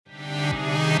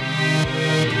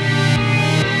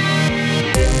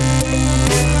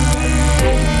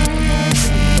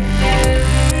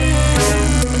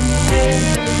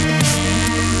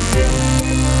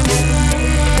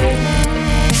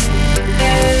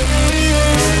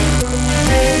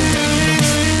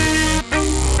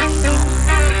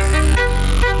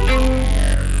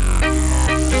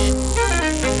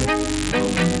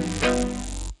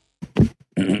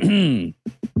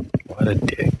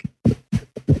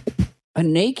A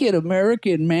naked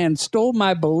American man stole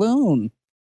my balloon.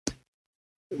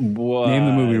 What? Name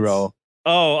the movie, Raul.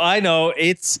 Oh, I know.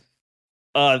 It's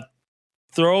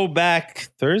Throwback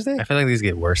Thursday. I feel like these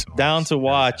get worse and worse. Down to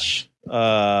watch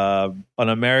An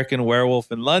American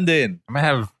Werewolf in London. I might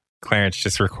have Clarence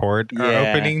just record our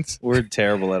openings. We're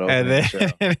terrible at opening the show.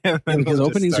 Because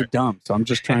openings are dumb, so I'm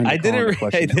just trying to I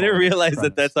didn't realize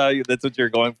that's what you're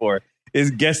going for, is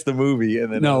guess the movie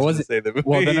and then say the movie.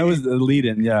 Well, then it was the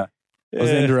lead-in, yeah. It was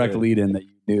an indirect lead-in that you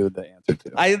knew the answer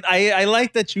to. I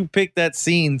like that you picked that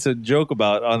scene to joke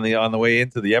about on the way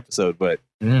into the episode, but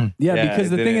because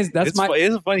the thing is, it's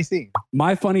a funny scene.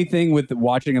 My funny thing with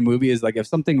watching a movie is like if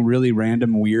something really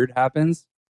random weird happens,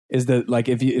 is that like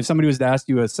if somebody was to ask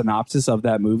you a synopsis of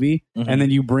that movie and then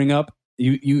you bring up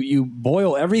you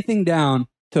boil everything down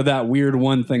to that weird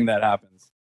one thing that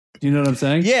happens. Do you know what I'm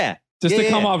saying? Yeah. Just to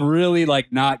come off really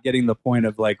like not getting the point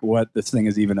of like what this thing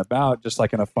is even about, just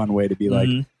like in a fun way to be like,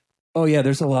 oh yeah,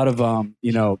 there's a lot of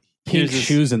pink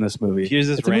shoes in this movie. Here's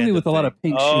this it's a movie with a lot of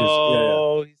pink shoes.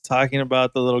 Oh, he's talking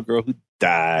about the little girl who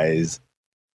dies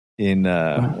in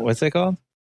what's that called?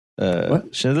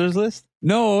 What? Schindler's List?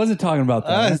 No, I wasn't talking about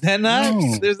that. Is that not?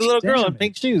 No. There's a little girl in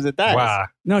pink shoes that dies. Wow.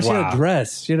 No, she had a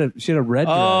dress. She had a red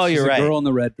dress. Oh, She's you're right. A girl in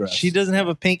the red dress. She doesn't have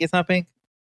a pink. It's not pink.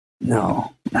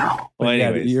 No. Well, But yeah,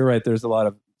 anyways. you're right. There's a lot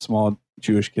of small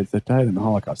Jewish kids that died in the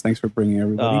Holocaust. Thanks for bringing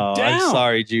everybody down. I'm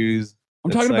sorry, Jews.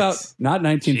 I'm That talking sucks. about not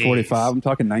 1945. Jeez. I'm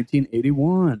talking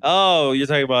 1981. Oh, you're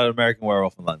talking about American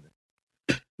Werewolf in London.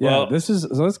 Yeah, Well- so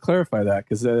let's clarify that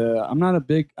because I'm not a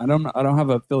big. I don't have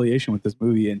affiliation with this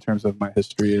movie in terms of my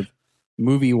history of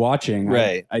movie watching.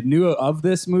 Right. I knew of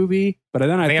this movie, but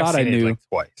then I think I've thought I seen it knew. like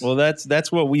twice. Well,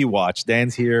 that's what we watch.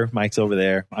 Dan's here. Mike's over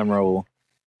there. I'm Raul.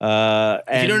 if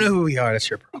And you don't know who we are, that's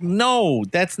your problem. no,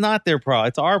 that's not their problem.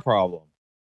 It's our problem.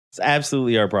 It's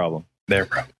absolutely our problem. Their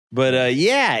problem. But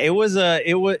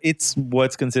it's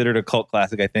what's considered a cult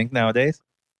classic, I think, nowadays.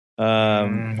 I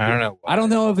don't know. I don't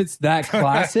know if it's that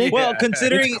classic. Well,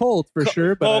 considering it's cult for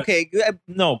sure, but okay,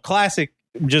 no, classic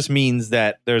just means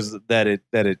that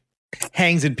it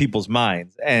hangs in people's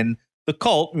minds, and the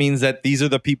cult means that these are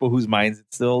the people whose minds it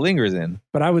still lingers in.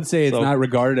 but I would say it's So- not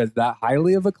regarded as that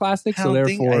highly of a classic. So I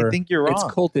therefore, think you're its wrong.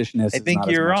 cultishness. I is think not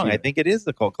as you're much wrong. I either. think it is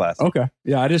the cult classic. Okay,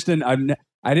 yeah, I just didn't.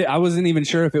 I wasn't even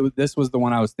sure if this was the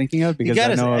one I was thinking of because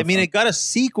I know. it got a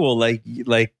sequel like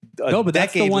a no, but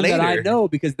that's the decade one later. that I know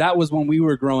because that was when we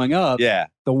were growing up. Yeah.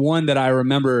 The one that I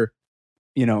remember,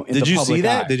 in Did the you public see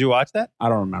that? eye. Did you watch that? I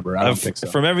don't remember. I don't think so.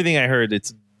 From everything I heard,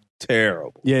 it's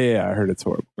terrible. Yeah, I heard it's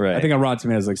horrible. Right. I think on Rotten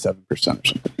Tomatoes like 7% or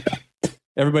something. Yeah.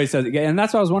 Everybody says it. And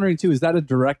that's what I was wondering too. Is that a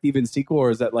direct even sequel or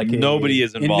is that like Nobody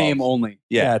is involved. in name only?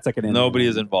 Yeah. It's like an in Nobody name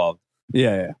is only. involved.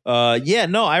 Yeah.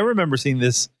 No, I remember seeing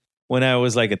this when I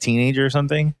was like a teenager or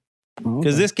something.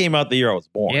 Because this came out the year I was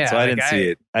born, Yeah, so I like didn't see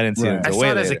it. I didn't see it Right. I until saw way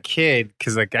it as a later. kid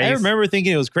because like I remember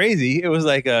thinking it was crazy. It was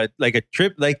like a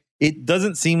trip. Like it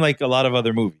doesn't seem like a lot of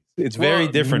other movies. It's very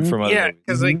Well, different from other yeah, movies.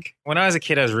 because like when I was a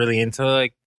kid, I was really into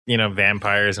like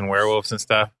vampires and werewolves and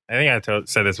stuff. I think I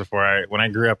said this before. When I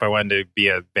grew up, I wanted to be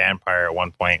a vampire at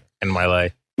one point in my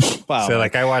life. Wow. So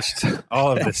like I watched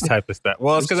all of this type of stuff.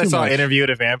 Well, it's because I It's too saw much. Interview with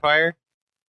a Vampire,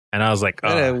 and I was like,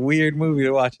 What a oh. weird movie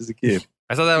to watch as a kid.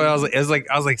 I saw that when I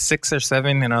was like 6 or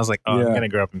 7, and I was like, oh, I'm Yeah. gonna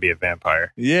grow up and be a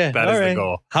vampire. Yeah, That all is right. the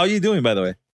goal. How are you doing, by the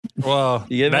way? Well,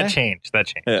 You getting that there? changed. That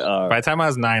changed. All By right. the time I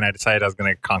was 9, I decided I was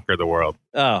gonna conquer the world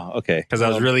Oh, okay. because I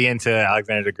was Well, really into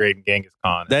Alexander the Great and Genghis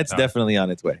Khan. That's So definitely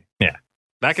on its way.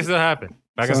 that can still happen.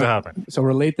 That can So- still happen. So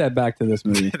relate that back to this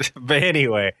movie. But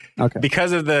anyway, Okay.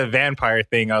 because of the vampire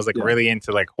thing, I was like Yeah. really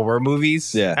into like horror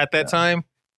movies Yeah. at that time.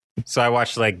 So I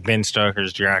watched like Ben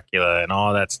Stoker's Dracula and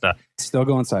all that stuff. Still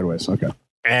going sideways. Okay.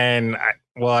 And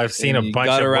I've seen And a you bunch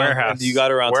got of around- warehouse you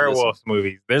got around to this werewolf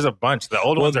movies. There's a bunch. The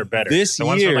old Well, ones are better. this the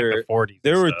ones from like year, the 40s.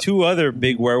 There and were stuff. 2 other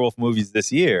big werewolf movies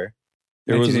this year.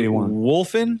 There was 1981.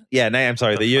 Wolfen. Yeah, I'm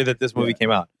sorry. The year that this movie came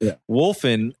out. Yeah.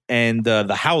 Wolfen and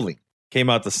The Howling came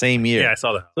out the same year. Yeah, I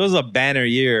saw that. So it was a banner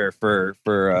year for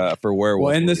werewolf. Well,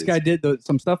 and this movies. guy did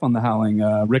some stuff on The Howling.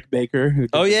 Rick Baker, who did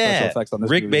Oh, the yeah. special effects on this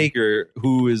Rick movie. Baker,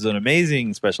 who is an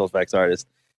amazing special effects artist,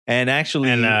 and actually,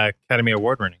 And Academy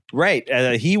Award winning. right,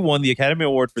 he won the Academy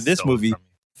Award for this Stole it movie from me.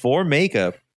 for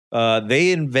makeup.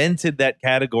 They invented that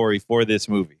category for this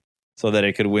movie so that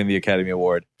it could win the Academy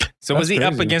Award. So That's was he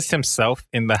up crazy. against himself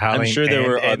in the Howling? sure there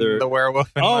were and other- the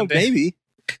werewolf. In Oh, London? maybe.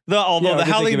 Although Yeah, I The guess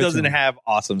they Howling give it to doesn't him. have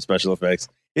awesome special effects.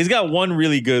 It's got one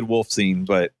really good wolf scene,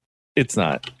 but it's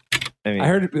not. I mean, I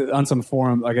heard on some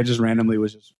forum, like I just randomly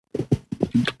was just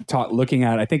looking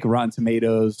at, I think Rotten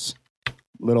Tomatoes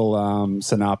little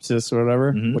synopsis or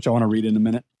whatever, Mhm. which I want to read in a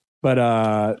minute.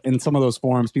 But in some of those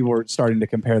forums, people were starting to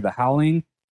compare The Howling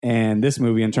and this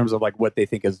movie in terms of like what they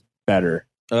think is better.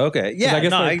 Okay, yeah, I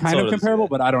guess they're kind of comparable,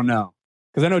 but I don't know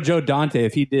because I know Joe Dante.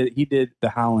 If he did The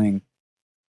Howling.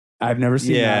 I've never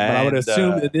seen that, but I would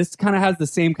assume that this kind of has the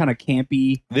same kind of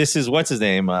campy. This is what's his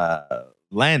name,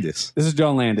 Landis. This is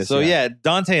John Landis. So yeah,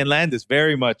 Dante and Landis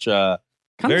very much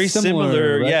very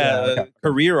similar right?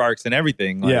 Career arcs and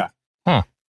everything. Like,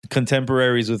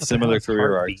 contemporaries with similar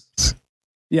career arcs.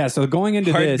 Yeah, so going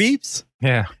into Heart this, Beeps.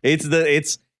 Yeah,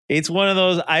 it's one of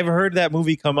those. I've heard that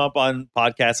movie come up on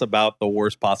podcasts about the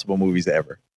worst possible movies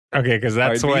ever. Okay, because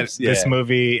that's what this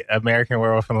movie, American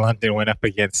Werewolf in London, went up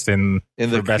against in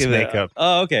the best makeup.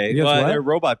 Oh, okay. Well, they're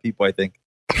robot people, I think.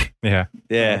 Yeah.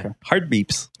 Okay. Heart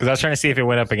Beeps. Because I was trying to see if it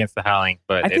went up against The Howling,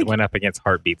 but it went up against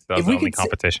Heartbeats. That was the only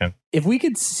competition. If we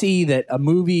could see that a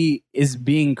movie is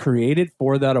being created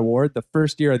for that award, the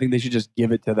first year, I think they should just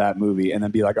give it to that movie and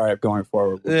then be like, all right, going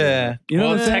forward. You know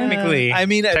what I'm saying?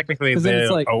 Technically,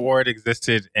 the award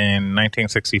existed in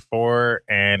 1964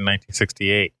 and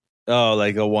 1968. Oh,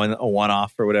 like a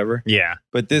one-off or whatever. Yeah,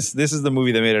 but this is the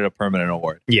movie that made it a permanent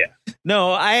award. Yeah.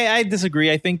 No, I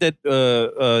disagree. I think that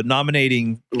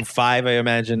nominating 5, I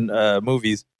imagine,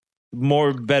 movies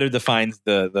better defines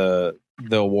the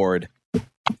award.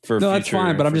 That's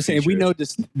fine. But I'm just saying, if we know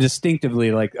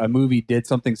distinctively, like a movie did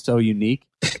something so unique,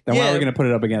 then why are we going to put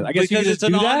it up again? I guess because it's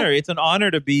an honor. It's an honor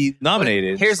to be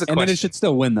nominated. Here's the question. And then it should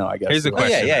still win, though. I guess. Here's the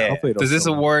question. Yeah. Does this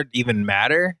award even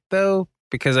matter though?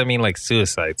 Because I mean, like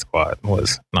Suicide Squad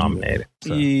was nominated.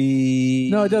 So.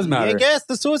 No, it does matter. I guess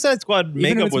the Suicide Squad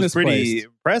makeup was pretty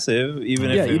impressive.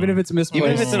 Even if it's misplaced,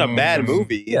 even if it's in a bad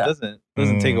movie, it doesn't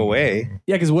take away.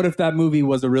 Yeah, because what if that movie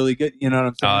was a really good? You know what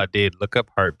I'm saying? Oh, dude, look up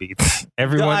Heartbeats.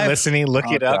 Everyone listening, look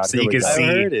it up so you can see.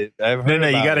 I've heard it. No,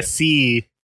 you got to see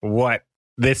what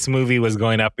this movie was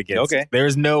going up against. Okay,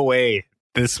 there's no way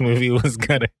this movie was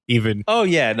gonna even. Oh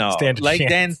yeah, no. Like chance.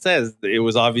 Dan says, it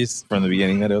was obvious from the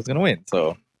beginning that it was gonna win.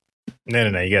 So no,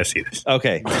 you gotta see this.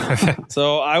 Okay,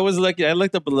 so I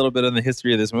looked up a little bit on the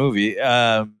history of this movie,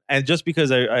 and just because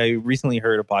I recently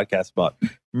heard a podcast about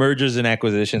mergers and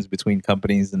acquisitions between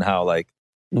companies and how like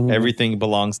everything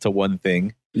belongs to one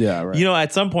thing. Yeah, right. You know,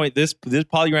 at some point, this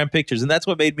Polygram Pictures, and that's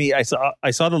what made me. I saw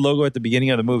the logo at the beginning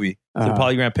of the movie, the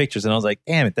Polygram Pictures, and I was like,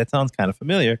 damn it, that sounds kind of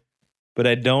familiar. But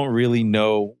I don't really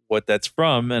know what that's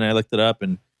from. And I looked it up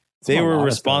and they were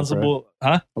responsible.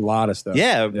 A lot of stuff.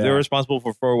 Yeah, they were responsible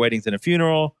for 4 Weddings and a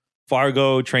Funeral,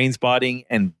 Fargo, Trainspotting,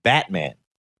 and Batman.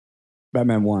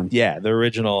 Batman 1. Yeah, the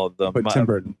original. But Tim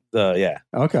Burton.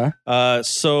 Okay.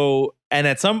 So, and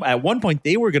at one point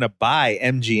they were going to buy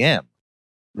MGM.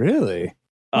 Really?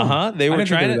 They were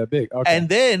trying to. That big. Okay. And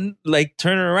then like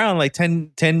turn it around like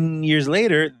 10 years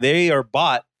later, they are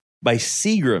bought by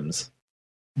Seagram's.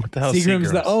 What the hell?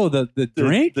 Seagram's the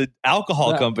drink? The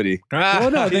alcohol company. Oh,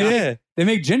 no, they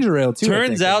make ginger ale too.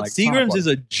 Turns out Seagram's is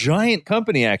a giant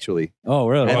company actually. Oh,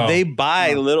 really? And they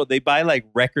buy like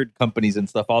record companies and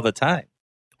stuff all the time.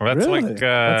 Well, that's really? like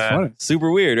that's funny. Super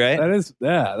weird, right? That is,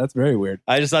 that's very weird.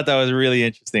 I just thought that was really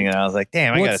interesting, and I was like,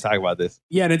 "Damn, I got to talk about this."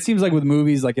 Yeah, and it seems like with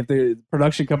movies, like if the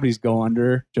production companies go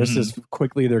under, just as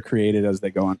quickly they're created as they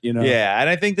go on. You know? Yeah, and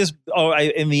I think this.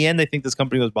 In the end, I think this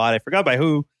company was bought. I forgot by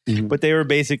who, but they were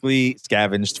basically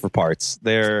scavenged for parts.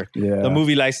 The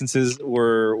movie licenses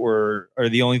are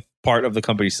the only part of the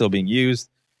company still being used.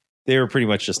 They were pretty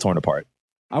much just torn apart.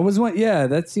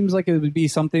 That seems like it would be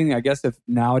something, I guess, if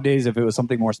nowadays, if it was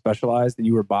something more specialized and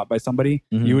you were bought by somebody,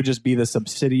 you would just be the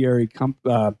subsidiary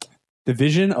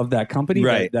division of that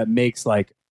company that makes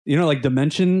like, you know, like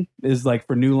Dimension is like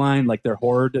for New Line, like their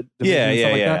horror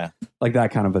division. Like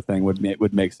that kind of a thing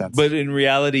would make sense. But in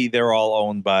reality, they're all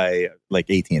owned by like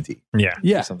AT&T. Yeah.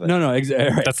 No,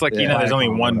 exactly. Right. That's like, there's only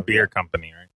one beer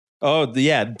company, right? Oh,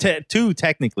 yeah. 2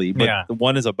 technically, but the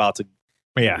one is about to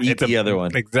eat the other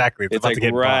one. Exactly. It's like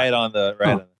right on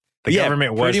the The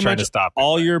government was trying to stop it.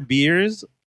 All your beers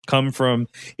come from,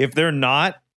 if they're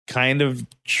not kind of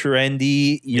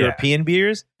trendy European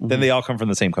beers, then they all come from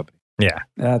the same company. Yeah.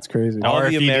 That's crazy. All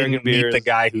the American beers. Meet the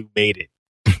guy who made it.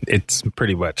 It's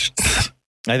pretty much.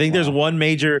 I think there's one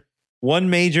major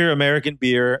American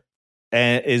beer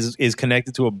and is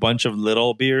connected to a bunch of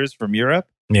little beers from Europe.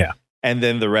 Yeah. And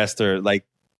then the rest are like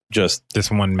just this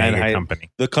one mega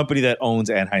company. The company that owns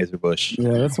Anheuser-Busch. Yeah,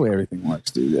 that's the way everything works,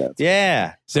 dude.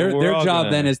 Yeah. So their job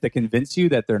then is to convince you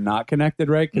that they're not connected,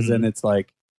 right? Because then it's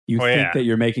like you think that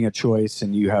you're making a choice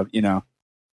and you have,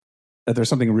 that there's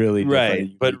something really different.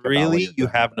 Right. But really, you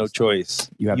have no choice.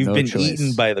 You've been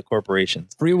eaten by the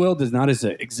corporations. Free will does not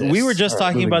exist. We were just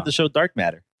talking about the show Dark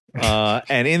Matter.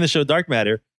 And in the show Dark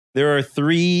Matter, there are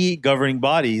 3 governing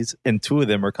bodies and 2 of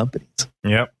them are companies.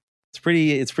 Yep.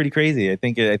 It's pretty crazy. I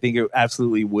think it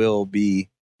absolutely will be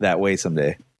that way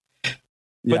someday.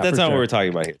 But that's not what we're talking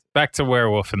about here. Back to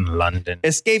Werewolf in London.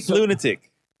 Escaped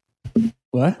lunatic.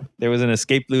 What? There was an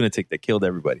escaped lunatic that killed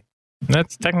everybody.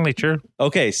 That's technically true.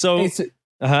 Okay, so...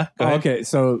 Okay,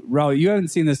 so Raul, you haven't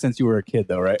seen this since you were a kid,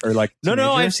 though, right? Or like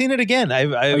no, I've seen it again.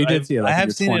 You did see it. Like I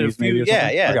have seen it a few.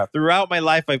 Yeah. Okay. Throughout my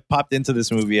life, I've popped into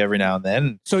this movie every now and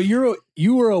then. So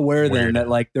you were aware then that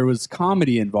like there was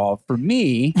comedy involved. For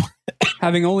me,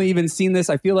 having only even seen this,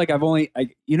 I feel like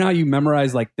you know how you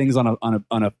memorize like things on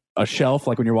a shelf,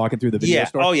 like when you're walking through the video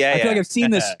store. Oh yeah. I feel like I've seen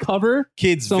this cover.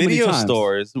 Kids' video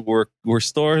stores were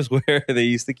stores where they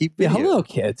used to keep video. Yeah, hello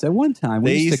kids. At one time,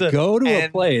 we used to go to a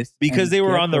place because they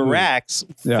were on the racks.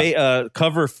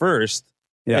 Cover first,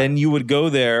 and you would go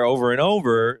there over and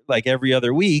over, like every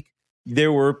other week.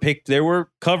 There were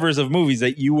covers of movies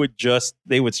that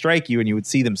they would strike you, and you would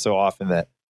see them so often that.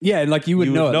 Yeah, like you would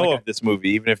know of this movie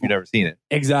even if you've never seen it.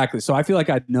 Exactly. So I feel like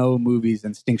I'd know movies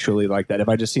instinctually like that. If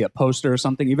I just see a poster or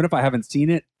something, even if I haven't seen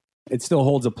it, it still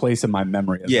holds a place in my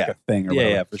memory as like a thing or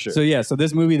whatever. Yeah, for sure. So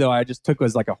this movie though I just took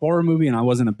as like a horror movie, and I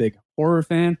wasn't a big horror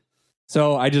fan.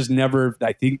 So I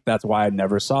think that's why I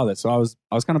never saw this. So I was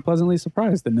kind of pleasantly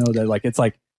surprised to know that like it's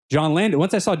like John Landis.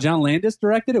 Once I saw John Landis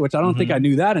directed it, which I don't think I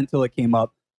knew that until it came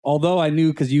up. Although I knew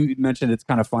because you mentioned it's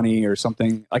kind of funny or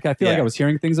something. Like I feel like I was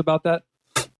hearing things about that.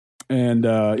 And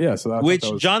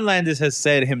so John Landis has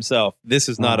said himself, this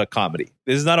is not a comedy.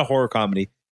 This is not a horror comedy.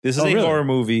 This is a horror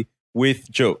movie with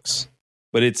jokes,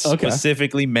 but it's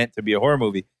specifically meant to be a horror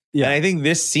movie. Yeah. And I think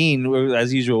this scene,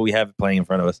 as usual, we have it playing in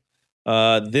front of us.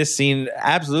 This scene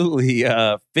absolutely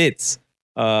fits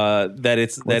that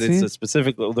it's a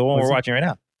specific the one we're watching right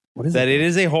now. What is that? It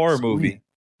is a horror movie,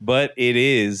 but it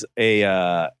is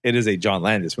a John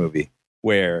Landis movie.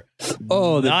 Where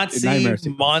Nazi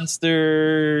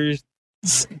monsters.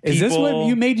 Is this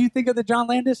what made you think of the John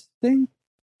Landis thing?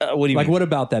 What do you mean? What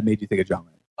about that made you think of John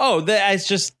Landis? Oh,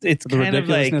 it's kind of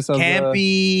like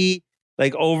campy,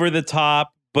 like over the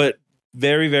top, but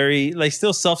very, very like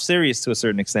still self-serious to a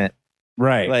certain extent.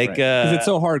 Right. Like because it's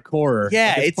so hardcore.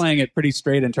 Yeah, like it's playing it pretty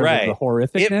straight in terms of the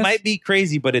horrificness. It might be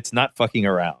crazy, but it's not fucking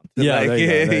around. Yeah, like,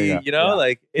 there you know,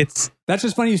 like it's. That's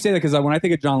just funny you say that because when I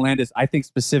think of John Landis, I think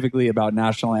specifically about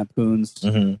National Lampoon's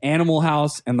Animal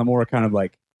House and the more kind of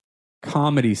like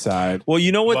comedy side. Well,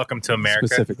 you know what? Welcome to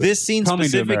America. This scene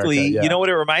specifically, you know what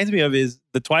it reminds me of is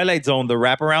the Twilight Zone, the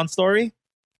wraparound story,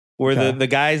 where the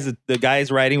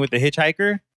guys riding with the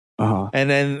hitchhiker. And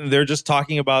then they're just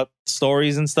talking about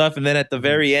stories and stuff. And then at the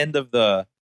very end of the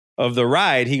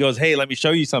ride, he goes, "Hey, let me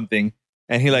show you something."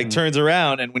 And he like turns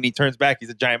around, and when he turns back, he's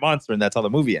a giant monster, and that's how the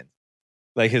movie ends.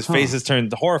 Like his face is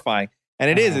turned horrifying,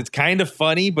 and it's kind of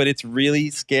funny, but it's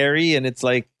really scary, and it's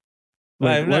like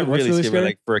not really scary,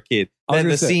 like for a kid. Then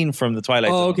the scene from the Twilight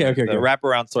Zone, okay, the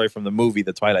wraparound story from the movie,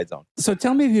 The Twilight Zone. So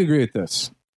tell me if you agree with this.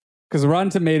 Because Rotten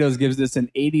Tomatoes gives this an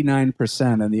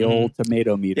 89% in the old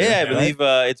tomato meter. Yeah, I believe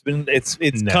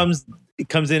it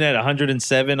comes in at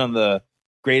 107 on the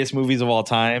greatest movies of all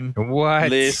time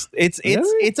list.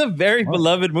 It's a very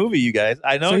beloved movie, you guys.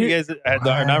 I know you guys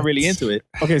are not really into it.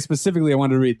 Okay, specifically, I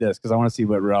wanted to read this because I want to see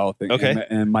what Raul thinks. Okay,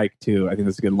 and Mike too. I think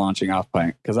this is a good launching off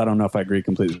point because I don't know if I agree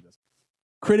completely with this.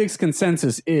 Critics'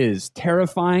 consensus is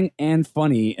terrifying and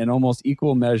funny in almost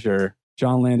equal measure.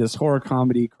 John Landis horror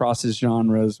comedy crosses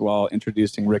genres while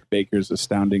introducing Rick Baker's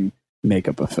astounding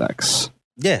makeup effects.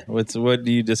 Yeah, what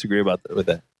do you disagree with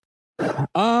that?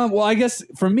 Well, I guess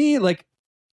for me, like,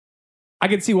 I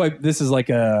can see why this is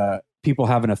like people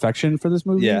have an affection for this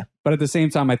movie. Yeah, but at the same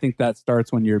time, I think that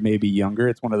starts when you're maybe younger.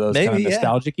 It's one of those kind of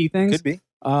nostalgic-y things. Could be.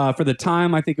 For the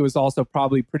time, I think it was also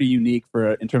probably pretty unique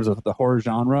in terms of the horror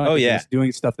genre. Oh yeah, it's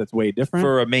doing stuff that's way different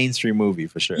for a mainstream movie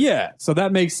for sure. Yeah, so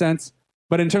that makes sense.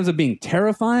 But in terms of being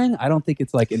terrifying, I don't think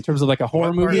it's like in terms of like a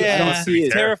horror movie. Yeah, I don't see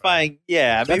it. Terrifying.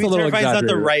 Yeah, maybe terrifying is not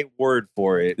the right word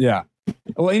for it. Yeah.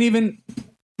 Well, and even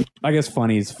I guess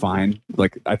funny is fine.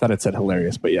 Like I thought it said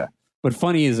hilarious, but yeah. But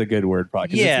funny is a good word,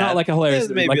 probably. Yeah, it's not like a hilarious.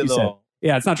 Maybe like a little. Said.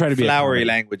 Yeah, it's not trying to be flowery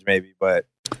language, maybe, but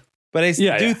I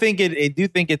do think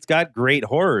it's got great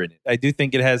horror in it. I do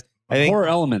think it has. I think horror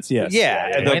elements. Yes.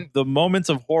 Yeah, the moments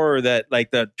of horror that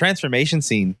like the transformation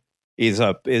scene. Is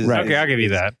right. Okay, I'll give you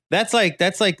that. That's like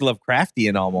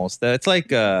Lovecraftian almost. That's like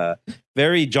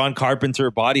very John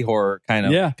Carpenter body horror kind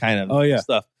of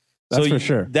stuff. That's for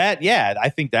sure.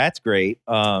 I think that's great.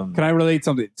 Can I relate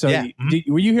something? So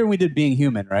were you here when we did Being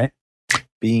Human, right?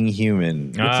 Being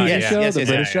Human. The TV show, the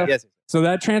British show? Yes. So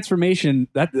that transformation,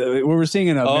 that what we're seeing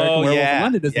in American Werewolf in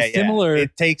London is a similar,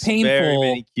 it takes painful, very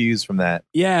many cues from that.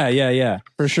 Yeah,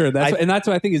 for sure. That's what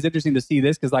I think is interesting to see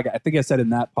this because like I think I said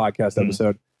in that podcast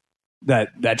episode,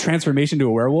 that transformation to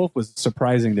a werewolf was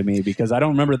surprising to me because I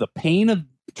don't remember the pain of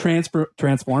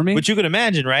transforming. But you could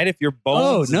imagine, right? If your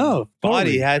bones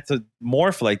body had to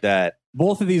morph like that.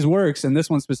 Both of these works, and this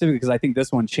one specifically, because I think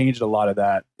this one changed a lot of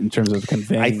that in terms of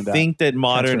conveying.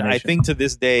 I think to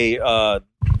this day,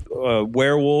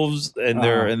 werewolves and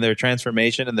their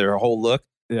transformation and their whole look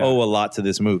owe a lot to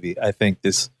this movie. I think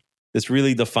this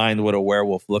really defined what a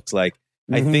werewolf looks like.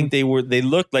 I think they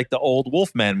looked like the old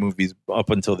Wolfman movies up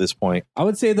until this point. I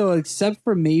would say though, except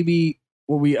for maybe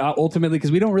what we ultimately,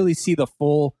 because we don't really see the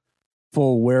full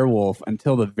werewolf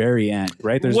until the very end,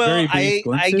 right? There's very brief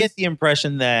glimpses. I get the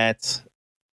impression that,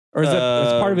 or is that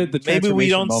is part of it the maybe we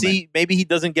don't see. Maybe he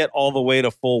doesn't get all the way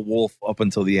to full wolf up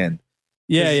until the end.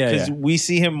 Because we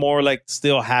see him more like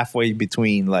still halfway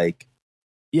between like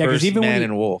because even man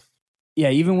and wolf. Yeah,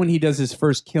 even when he does his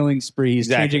first killing spree, he's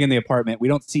changing in the apartment. We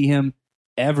don't see him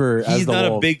ever. He's not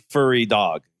a big furry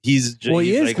dog. He is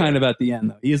like kind of at the end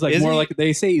though. He's like more like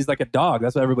they say he's like a dog.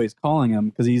 That's what everybody's calling him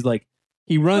because he's like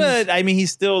he runs. But I mean,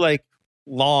 he's still like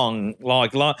long.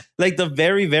 Like the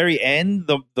very, very end.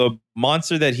 The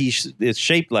monster that he is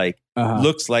shaped like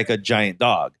looks like a giant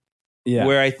dog. Yeah.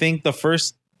 Where I think the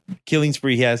first killing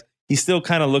spree he still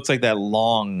kind of looks like that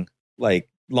long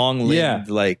limbed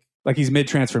like he's mid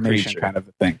transformation kind of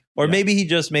a thing. Or maybe he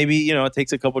just it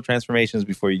takes a couple transformations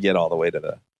before you get all the way to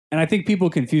the. And I think people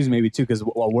confuse maybe too because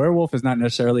a werewolf is not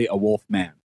necessarily a wolf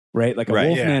man, right? Like a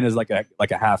wolf man is like a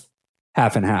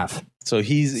half and half. So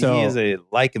he is a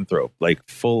lycanthrope, like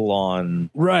full on.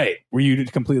 Right. Where you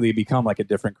completely become like a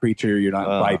different creature. You're not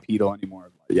bipedal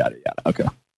anymore. Yada, yada. Okay.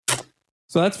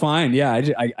 So that's fine. Yeah.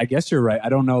 I guess you're right. I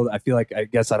don't know. I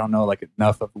don't know like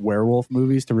enough of werewolf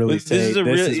movies to really say this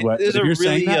is what. If you're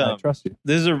saying that, I trust you.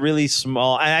 This is a really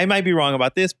small, I might be wrong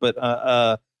about this, but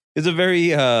it's a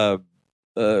very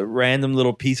random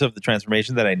little piece of the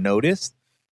transformation that I noticed.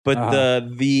 But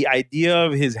the idea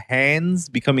of his hands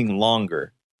becoming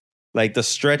longer, like the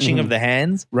stretching of the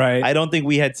hands, right? I don't think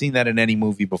we had seen that in any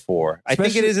movie before. I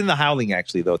think it is in The Howling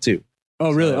actually, though, too.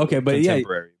 Oh, really? Okay, but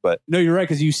but no, you're right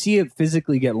because you see it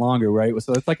physically get longer, right?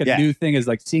 So it's like a new thing is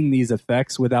like seeing these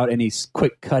effects without any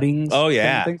quick cuttings. Oh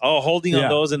yeah. Holding on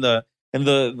those and the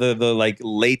like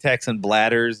latex and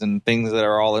bladders and things that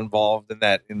are all involved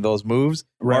in those moves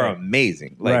are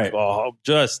amazing. Like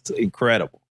just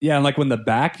incredible. Yeah, and like when the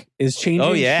back is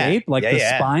changing shape, like the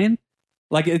spine,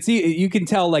 like it's you can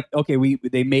tell like okay,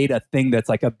 they made a thing that's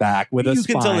like a back with a spine.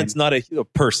 You can tell it's not a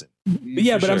person.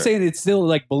 But I'm saying it's still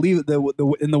like believe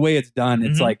in the way it's done.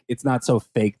 It's like it's not so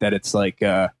fake that it's like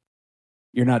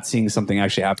you're not seeing something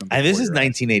actually happen. And this is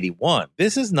 1981.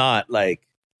 This is not like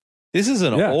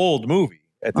an old movie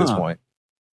at this point.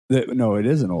 No, it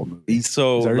is an old movie.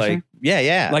 So like,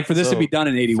 like for this to be done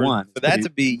in 81, for that to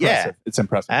be impressive. It's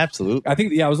impressive. Absolutely. I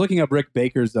think I was looking up Rick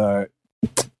Baker's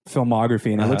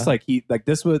filmography, and it looks like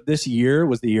this year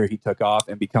was the year he took off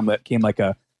and became like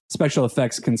a special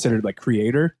effects considered like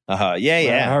creator.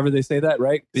 However they say that,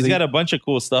 right? He's got a bunch of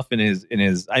cool stuff in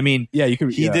his. I mean, you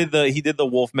could. He did the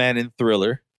Wolfman in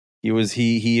Thriller.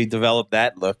 He developed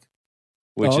that look,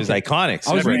 which is iconic.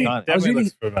 I was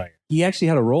reading. He actually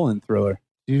had a role in Thriller.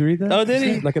 Did you read that? Oh, did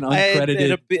he? Like an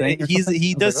uncredited thing?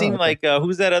 He does seem like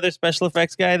who's that other special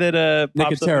effects guy that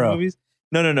pops up in movies?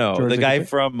 No. George the guy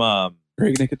from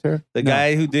Greg Nicotero? The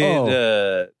guy who did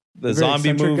the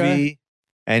zombie movie, guy?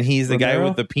 And he's the guy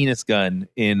with the penis gun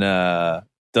in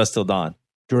Dusk Till Dawn.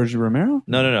 George Romero?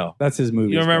 No. That's his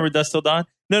movie. You remember Dusk Till Dawn?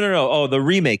 No. Oh, the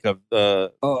remake of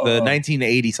the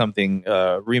 1980 something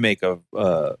remake of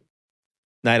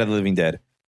Night of the Living Dead.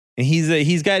 And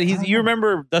you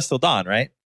remember Dusk Till Dawn, right?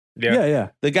 Yeah.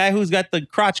 The guy who's got the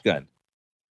crotch gun.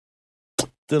 I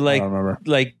don't remember.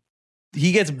 Like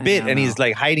he gets bit and he's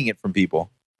like hiding it from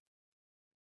people.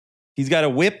 He's got a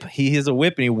whip. He has a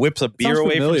whip and he whips a beer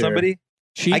away from somebody.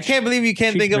 I can't believe you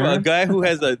can't think of a guy who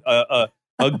has a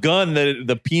gun that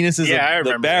the penis is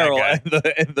the barrel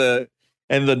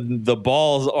and the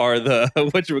balls are the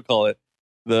whatchamacallit?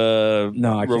 The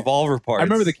revolver parts. I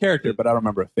remember the character, but I don't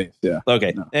remember a face. Yeah.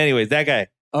 Okay. No. Anyways, that guy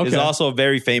is also a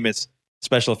very famous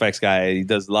special effects guy. He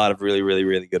does a lot of really, really,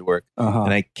 really good work.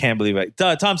 And I can't believe it.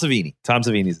 Tom Savini. Tom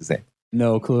Savini's his name.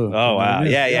 No clue. Oh, wow.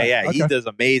 Yeah. Okay. He does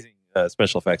amazing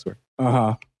special effects work.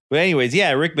 But anyways,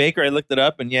 Rick Baker, I looked it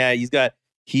up and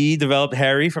he developed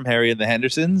Harry from Harry and the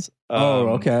Hendersons.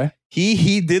 Okay.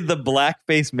 He did the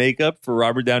blackface makeup for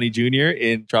Robert Downey Jr.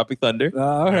 in Tropic Thunder.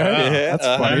 That's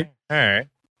funny. All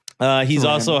right. He's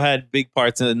also had big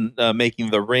parts in making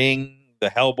The Ring, the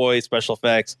Hellboy special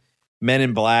effects, Men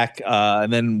in Black,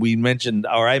 and then I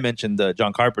mentioned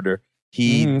John Carpenter.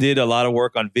 He did a lot of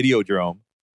work on Videodrome,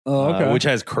 which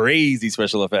has crazy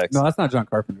special effects. No, that's not John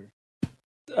Carpenter.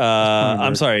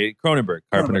 I'm sorry, Cronenberg.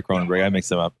 Carpenter Cronenberg. I mixed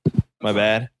them up. My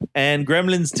bad. And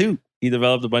Gremlins 2. He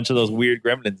developed a bunch of those weird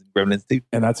Gremlins in Gremlins 2.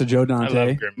 And that's a Joe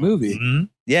Dante movie. Mm-hmm.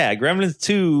 Yeah, Gremlins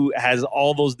 2 has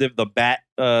all those the bat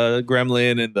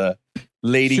gremlin and the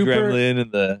lady gremlin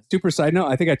and the... Super side note,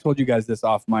 I think I told you guys this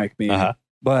off mic,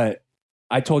 but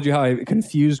I told you how I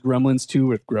confused Gremlins 2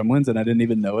 with Gremlins and I didn't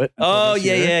even know it. Oh,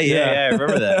 yeah. I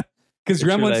remember that. Because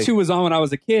Gremlins 2 was on when I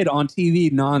was a kid on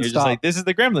TV nonstop. You're just like, this is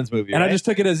the Gremlins movie, and right? I just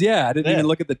took it as, I didn't even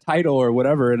look at the title or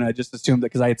whatever, and I just assumed that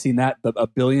because I had seen that a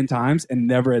billion times and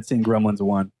never had seen Gremlins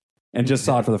 1 and just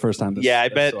saw it for the first time. I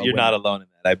bet you're not alone in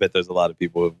that. I bet there's a lot of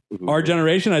people who our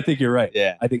generation, I think you're right.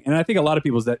 Yeah. I think a lot of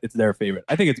people's it's their favorite.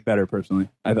 I think it's better personally.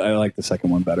 I like the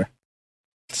second one better.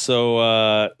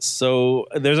 So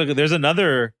there's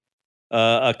another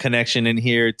a connection in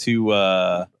here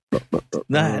to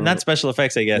not special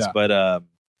effects, I guess, but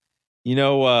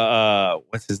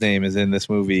what's his name is in this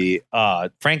movie.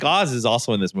 Frank Oz is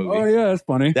also in this movie. Oh yeah, that's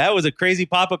funny. That was a crazy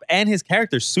pop up, and his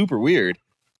character's super weird.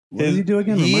 What does he do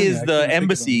again? He is the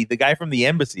embassy, the guy from the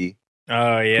embassy.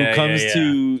 Oh yeah, who comes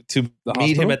to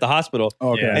meet him at the hospital.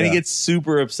 Okay, and he gets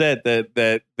super upset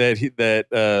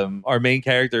that our main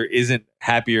character isn't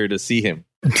happier to see him.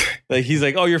 Like he's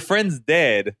like, "Oh, your friend's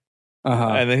dead,"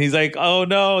 and then he's like, "Oh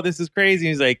no, this is crazy."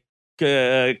 And he's like,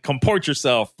 "Comport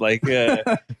yourself, like,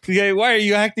 why are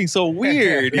you acting so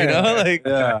weird?" You know, like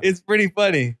it's pretty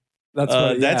funny.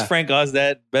 That's Frank Oz,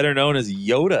 better known as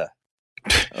Yoda.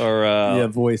 Or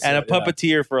voice and a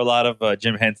puppeteer for a lot of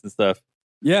Jim Henson stuff.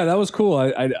 Yeah, that was cool.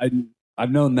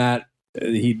 I've known that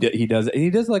he does it. And he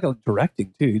does like a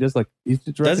directing too. He's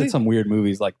directed some weird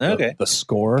movies like the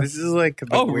score. This is like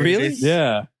really?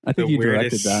 Yeah, I think he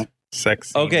directed that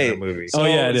sex scene in the movie.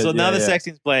 So, now the sex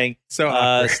scene's playing. So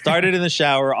awkward. Started in the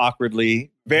shower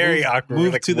awkwardly, very awkward.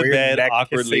 Moved like to the bed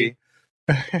awkwardly.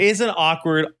 It's an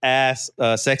awkward ass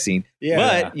sex scene. Yeah.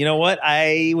 But you know what?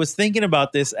 I was thinking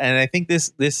about this, and I think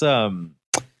this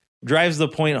drives the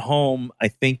point home. I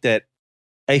think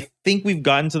we've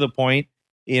gotten to the point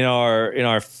in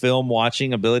our film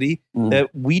watching ability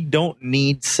that we don't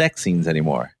need sex scenes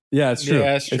anymore. Yeah, it's true.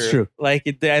 Yeah, it's true. Like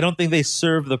I don't think they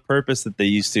serve the purpose that they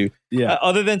used to. Yeah.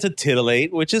 Other than to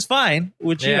titillate, which is fine.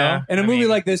 Which you know, in a movie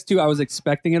like this too, I was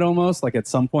expecting it almost like at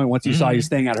some point once you saw you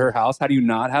staying at her house. How do you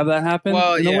not have that happen?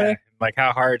 Well, in a way? Like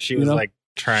how hard she was like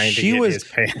trying to get his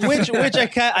pants. Which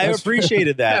I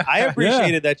appreciated that. I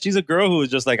appreciated that she's a girl who was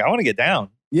just like, I want to get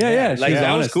down. Yeah. Like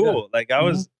that was cool. Yeah. Like I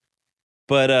was.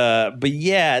 But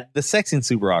yeah, the sex scene's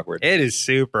super awkward. It is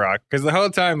super awkward because the whole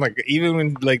time, like even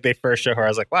when like they first show her, I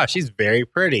was like, "Wow, she's very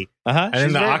pretty." And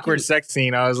then the awkward sex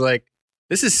scene, I was like,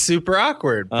 "This is super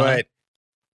awkward." But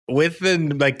with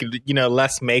the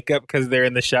less makeup because they're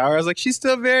in the shower, I was like, "She's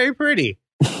still very pretty."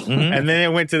 And then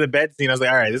it went to the bed scene. I was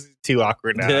like, "All right, this is too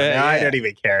awkward now. I don't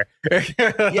even care."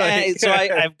 So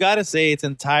I've got to say, it's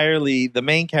entirely the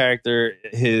main character.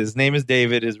 His name is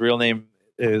David. His real name,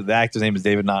 the actor's name is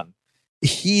David Naughton.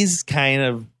 He's kind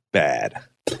of bad.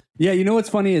 Yeah, you know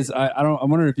what's funny is I'm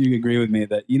wondering if you agree with me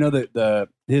that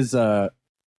his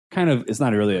kind of it's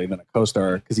not really even a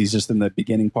co-star because he's just in the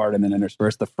beginning part and then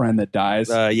interspersed the friend that dies.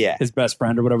 His best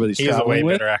friend or whatever he's traveling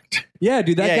with. Yeah,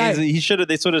 dude, that guy. They should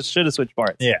have switched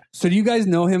parts. Yeah. So do you guys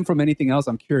know him from anything else?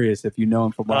 I'm curious if you know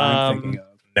him from what I'm thinking of.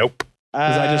 Nope.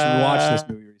 Because I just watched this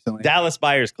movie recently. Dallas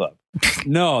Buyers Club.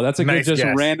 No, that's a good just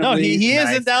randomly. No, he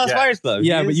is in Dallas Buyers Club.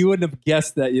 Yeah, but you wouldn't have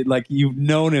guessed that. Like you've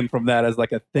known him from that as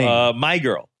like a thing. My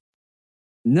Girl.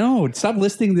 No, stop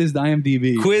listing this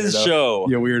IMDb. Quiz weirdo. show.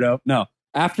 You weirdo. No,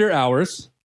 After Hours.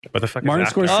 What the fuck? Martin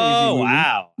Scorsese. Oh movie,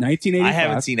 wow, 1985. I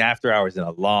haven't seen After Hours in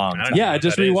a long time. Yeah, I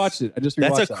just rewatched it.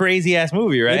 That's a crazy ass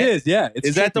movie, right? It is. Yeah.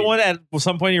 Is that the one at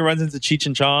some point he runs into Cheech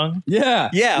and Chong? Yeah.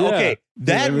 Okay.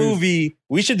 That movie.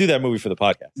 We should do that movie for the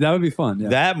podcast. That would be fun. Yeah.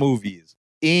 That movie is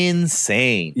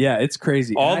insane. Yeah, it's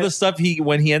crazy. All the stuff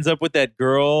when he ends up with that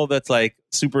girl that's like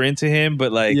super into him,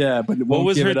 but like but what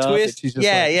was her twist? She's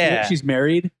just she's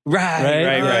married.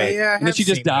 Right. Yeah, and then she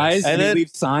just dies and then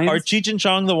leaves signs. Are Cheech and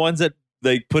Chong the ones that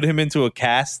they put him into a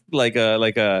cast like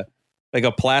a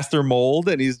plaster mold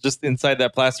and he's just inside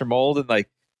that plaster mold and like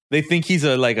they think he's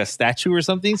a statue or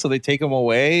something, so they take him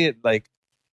away and like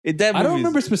I don't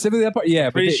remember specifically that part. Yeah,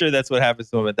 pretty sure that's what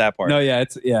happens to him at that part. No,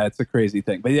 it's a crazy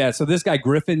thing. But yeah, so this guy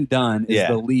Griffin Dunn is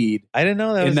the lead. I didn't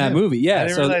know that in that movie. Yeah, I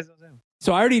didn't realize it was him.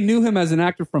 So I already knew him as an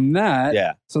actor from that.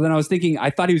 Yeah. So then I was thinking,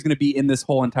 I thought he was going to be in this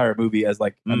whole entire movie as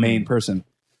like a main person.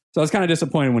 So I was kind of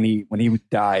disappointed when he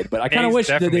died, but I kind of wish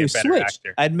that they switched.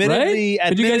 Admittedly,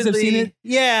 could you guys have seen it?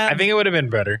 Yeah, I think it would have been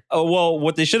better. Oh well,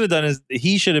 what they should have done is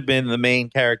he should have been the main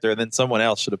character, and then someone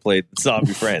else should have played the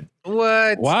zombie friend.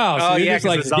 What? Wow! So you're just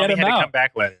like, the zombie get him had out. to come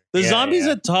back later. The zombie's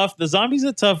a tough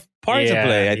part to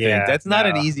play. I think that's not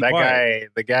an easy part.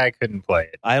 The guy couldn't play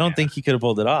it. I don't think he could have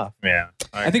pulled it off. Yeah,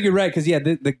 I think you're right because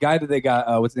the guy that they got,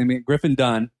 what's his name? Griffin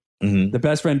Dunn. Mm-hmm. The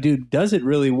best friend dude does it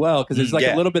really well because there's like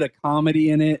a little bit of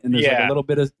comedy in it, and there's like a little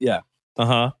bit of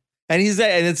and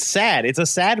it's sad. It's a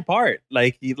sad part.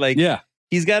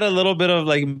 He's got a little bit of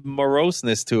like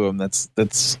moroseness to him.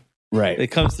 That's right. It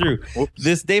comes through. Whoops.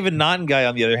 This David Naughton guy,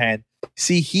 on the other hand,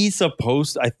 he's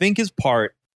supposed. I think his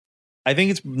part. I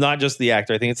think it's not just the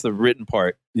actor. I think it's the written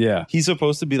part. Yeah, he's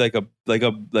supposed to be like a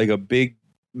big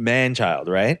man child,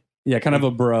 right? Yeah, kind of a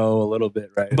bro, a little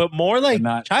bit, right? But more like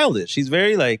not childish. He's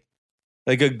very like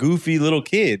a goofy little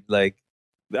kid. Like,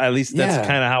 at least that's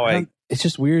kind of how It's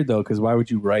just weird though, because why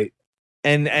would you write?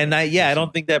 And I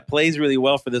don't think that plays really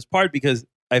well for this part because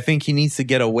I think he needs to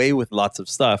get away with lots of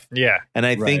stuff. Yeah, and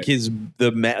I think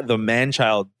the man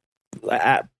child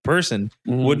person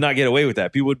would not get away with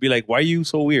that. People would be like, "Why are you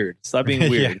so weird? Stop being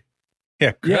weird."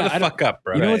 Grow the fuck up,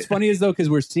 bro. You know what's funny is though, because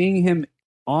we're seeing him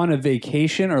on a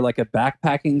vacation or like a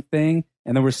backpacking thing,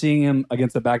 and then we're seeing him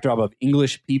against the backdrop of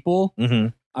English people. Mm-hmm.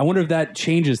 I wonder if that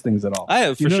changes things at all.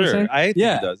 For sure. I think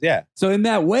it does, yeah. So in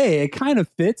that way, it kind of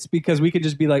fits because we could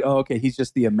just be like, oh, okay, he's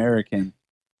just the American.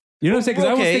 You know what I'm saying? Because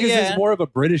I almost think it's more of a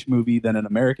British movie than an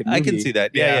American movie. I can see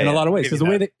that. Yeah, in a lot of ways. Because the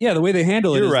way they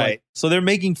handle it is right. Like, so they're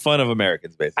making fun of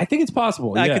Americans, basically. I think it's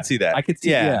possible. I could see that. I could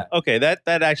see that. Okay, that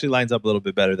actually lines up a little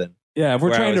bit better than. Yeah, if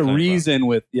we're trying to reason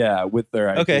with their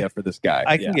idea for this guy.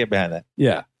 I can get behind that.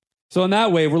 Yeah. So in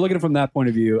that way, we're looking at it from that point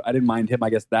of view. I didn't mind him, I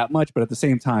guess, that much, but at the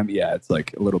same time, it's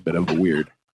like a little bit of a weird.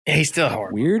 Yeah, he's still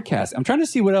horrible. Weird cast. I'm trying to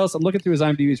see what else. I'm looking through his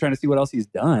IMDb, trying to see what else he's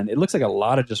done. It looks like a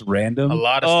lot of just random. A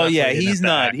lot of stuff. Oh yeah, he's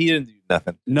not. He didn't do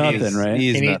nothing. Nothing, right?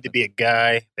 He needed to be a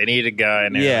guy. They need a guy.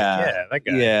 And yeah, that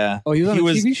guy. Yeah. Oh, he was on a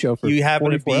TV show for. You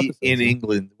happen to be episodes, in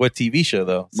England. What TV show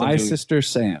though? My Sister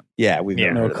Sam. Yeah, we've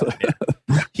never heard of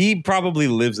that. He probably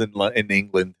lives in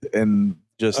England, and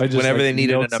just whenever they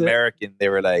needed an American, they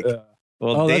were like,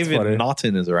 "Well, David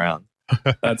Naughton is around."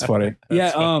 That's funny.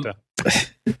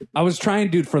 I was trying,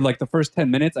 dude, for like the first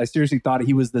 10 minutes, I seriously thought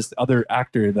he was this other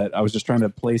actor that I was just trying to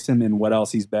place him in what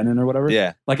else he's been in or whatever.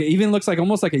 Yeah. Like it even looks like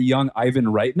almost like a young Ivan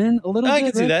Reitman a little bit. I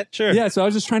can see that, sure. Yeah, so I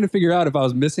was just trying to figure out if I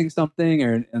was missing something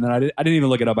and then I didn't even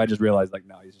look it up. I just realized like,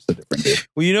 no, he's just a different dude.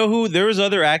 Well, you know who? There was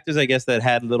other actors, I guess, that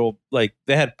had little, like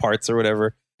they had parts or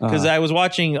whatever. Because I was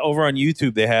watching over on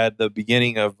YouTube, they had the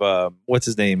beginning of, what's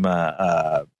his name?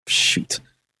 Shaun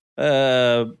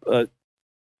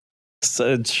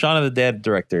of the Dead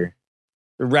director.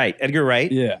 Right. Edgar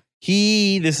Wright. Yeah.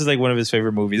 This is like one of his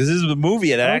favorite movies. This is a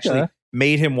movie that actually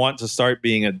made him want to start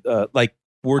being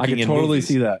working in totally movies.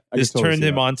 See that. This turned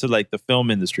him on to like the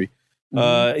film industry.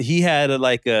 Mm-hmm. He had a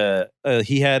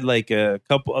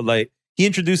couple of like, he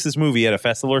introduced this movie at a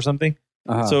festival or something.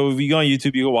 So if you go on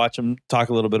YouTube, you can watch him talk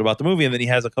a little bit about the movie, and then he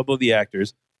has a couple of the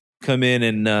actors come in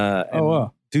and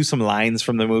do some lines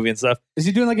from the movie and stuff. Is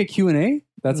he doing like a Q&A?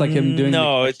 That's like him doing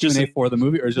it's Q&A for the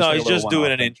movie, or is he's just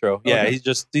doing an intro. Yeah, he's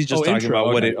just talking about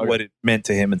what it meant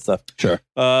to him and stuff. Sure.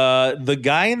 The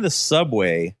guy in the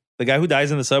subway, the guy who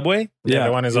dies in the subway, the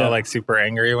one who's all like super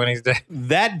angry when he's dead.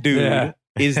 That dude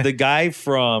is the guy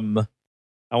from,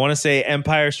 I want to say,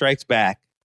 Empire Strikes Back.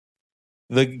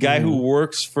 The guy who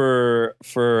works for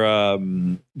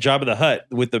Jabba the Hutt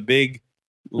with the big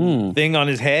thing on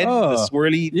his head, the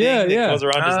swirly thing that goes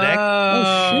around his neck.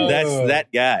 Oh, that's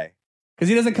that guy. Because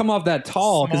he doesn't come off that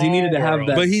tall because he needed to have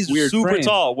that. But he's weird super frame.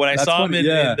 Tall. When I saw him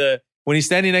when he's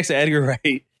standing next to Edgar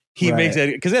Wright, he makes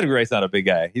Edgar, because Edgar Wright's not a big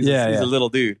guy. He's a little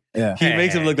dude. Yeah. He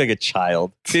makes him look like a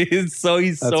child. He's so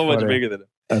much bigger than him.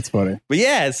 That's funny. But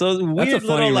yeah, so weird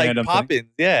little like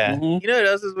pop-ins. Yeah. Mm-hmm. You know what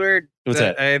else is weird? What's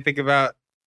that? I think about.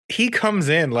 He comes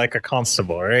in like a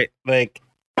constable, right? Like,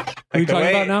 who are you talking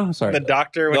about now? Sorry. The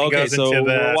doctor when he goes into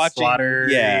the slaughter.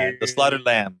 Yeah, the slaughtered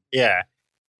lamb. Yeah.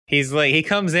 He's like, he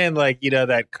comes in like, you know,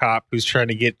 that cop who's trying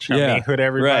to get chummy with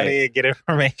everybody and get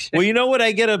information. Well, you know what?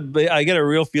 I get a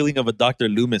real feeling of a Dr.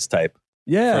 Loomis type.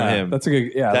 Yeah. From him. That's a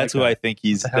good, that's who I think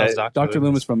he's. Dr.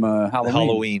 Loomis from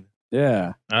Halloween.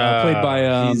 Yeah. Played by.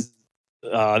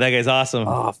 That guy's awesome.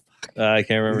 Oh, I can't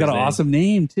remember. He's got an awesome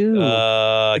name too.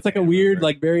 It's like a weird,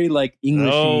 like very like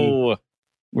English. Oh,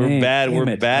 we're bad.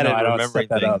 We're bad at remembering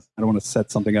things. I don't want to set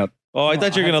something up. Oh, I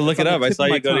thought you were gonna look it up. I saw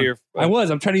you go to your. I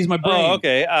was. I'm trying to use my brain. Oh,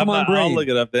 okay. Come on, brain. I'll look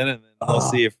it up then, and I'll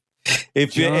see if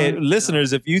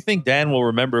listeners, if you think Dan will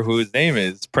remember who his name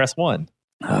is, press 1.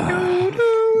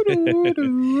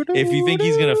 if you think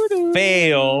he's gonna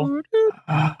fail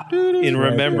in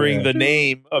remembering the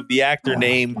name of the actor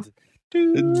named.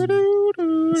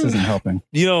 This isn't helping.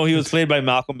 You know, he was played by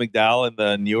Malcolm McDowell in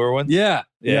the newer ones. Yeah.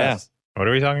 Yes. What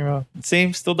are we talking about?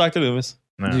 Same, still Dr. Loomis.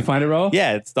 No. Did you find it, Ro?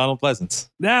 Yeah, it's Donald Pleasance.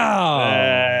 No.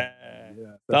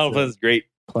 Donald Pleasance, great.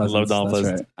 Pleasance, I love Donald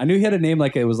Pleasance. Right. I knew he had a name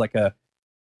like it was like a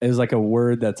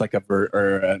word that's like a verb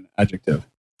or an adjective.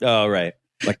 Oh, right.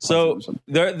 Like so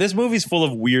this movie's full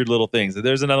of weird little things.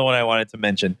 There's another one I wanted to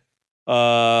mention.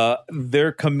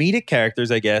 They're comedic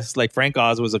characters, I guess. Like Frank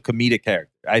Oz was a comedic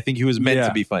character. I think he was meant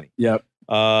to be funny. Yep.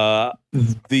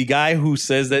 The guy who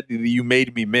says that you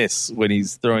made me miss when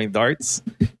he's throwing darts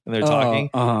and they're talking.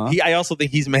 I also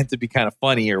think he's meant to be kind of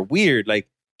funny or weird, like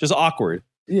just awkward.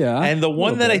 Yeah. And the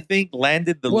one that I think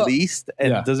landed the least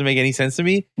and doesn't make any sense to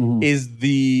me is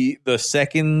the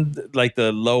second, like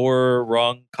the lower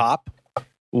rung cop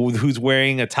who's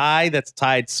wearing a tie that's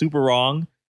tied super wrong,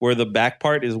 where the back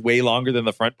part is way longer than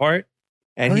the front part.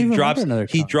 And he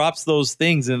drops those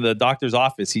things in the doctor's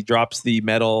office. He drops the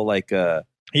metal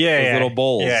little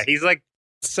bowls. Yeah, he's like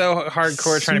so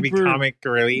hardcore trying to be comic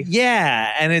relief.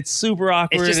 Yeah, and it's super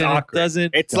awkward. It's just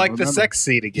awkward. It's like the sex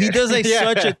scene again. He does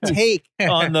such a take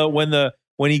on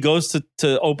when he goes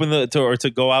to open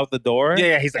to go out the door.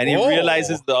 Yeah, he's like, and he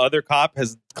realizes the other cop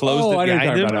has closed it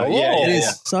behind him. It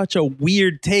is such a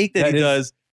weird take that he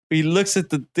does. He looks at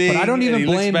the thing. But I don't even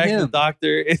blame him. The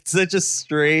doctor. It's such a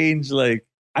strange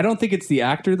I don't think it's the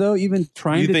actor though. Even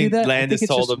trying to do that, Landis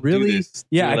told him really. Do this,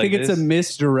 I think it's a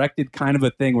misdirected kind of a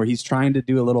thing where he's trying to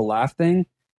do a little laugh thing,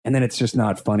 and then it's just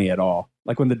not funny at all.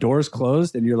 Like when the door's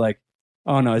closed, and you're like,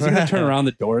 "Oh no, is he going to turn around?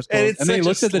 The door's closed," and then he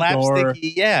looks at the door.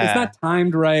 Yeah, it's not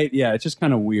timed right. Yeah, it's just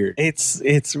kind of weird. It's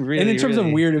really. And in terms of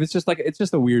weird, if it's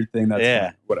just a weird thing. That's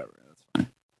fine. Whatever. That's fine.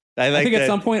 I think at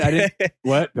some point I didn't.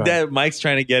 What? That Mike's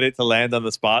trying to get it to land on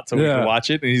the spot so we can watch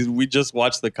it, and we just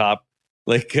watched the cop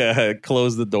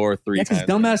close the door 3 times. Because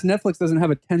dumbass Netflix doesn't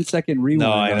have a 10-second rewind.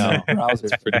 No, I know. On browser.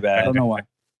 It's pretty bad. I don't know why.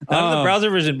 Not on the browser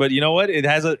version, but you know what? It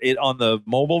has it on the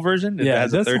mobile version. It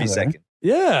has a 30-second.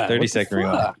 Yeah, 30-second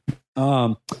rewind.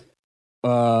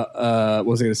 What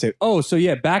was I going to say? Oh, so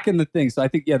yeah, back in the thing. So I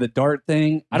think the dart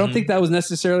thing. I don't think that was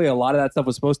necessarily a lot of that stuff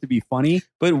was supposed to be funny,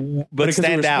 but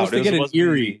stand out. To get an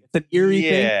eerie. It's an eerie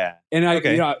thing. Yeah, and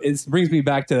it brings me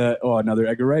back to another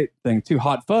Edgar Wright thing too.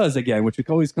 Hot Fuzz again, which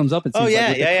always comes up. It seems like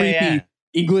with the creepy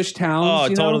English towns. Oh,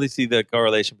 I totally see the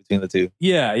correlation between the two.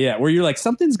 Yeah, where you're like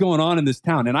something's going on in this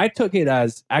town, and I took it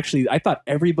as actually I thought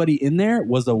everybody in there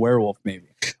was a werewolf, maybe.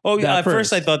 Oh yeah, at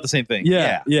first I thought the same thing.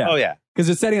 Yeah. Oh yeah. Because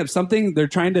it's setting up something. They're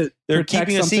trying to. They're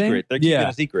keeping a secret. They're keeping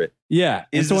a secret. Yeah.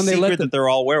 And so when they let that they're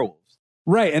all werewolves.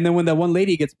 Right. And then when that one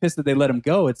lady gets pissed that they let him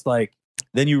go, it's like.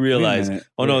 Then you realize,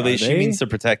 she means to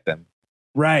protect them.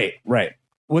 Right.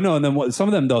 Well, no, and then some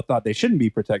of them though thought they shouldn't be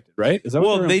protected. Right. Is that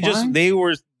what to me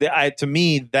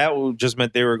that just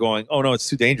meant they were going, oh no, it's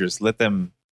too dangerous. Let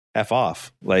them F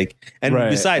off.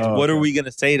 Besides, what are we going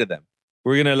to say to them?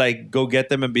 We're going to go get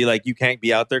them and be like, you can't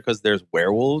be out there because there's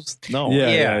werewolves? No.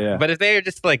 Yeah. But if they are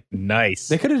just nice.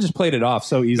 They could have just played it off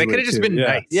so easily. They could have just been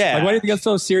nice. Yeah. Why do you think it's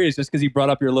so serious just because you brought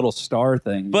up your little star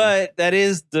thing? But that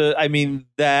is the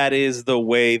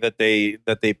way that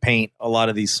they paint a lot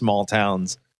of these small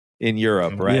towns in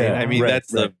Europe, right? Yeah,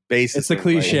 that's the basis. It's the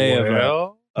cliche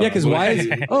of because why is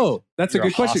that's a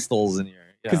good question. Hostels in your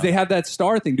because they have that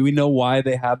star thing. Do we know why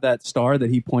they have that star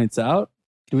that he points out?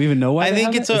 Do we even know why? I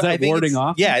think it's warding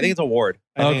off. Yeah, I think it's a ward.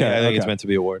 I think it's meant to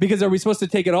be a ward. Because are we supposed to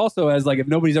take it also as if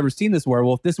nobody's ever seen this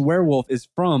werewolf is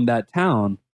from that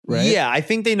town, right? Yeah, I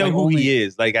think they know who he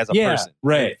is, as a person,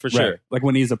 right? For sure, like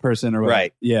when he's a person, or whatever.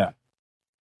 Right? Yeah.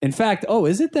 In fact,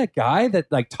 is it that guy that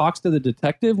talks to the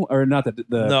detective, or not the?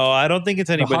 No, I don't think it's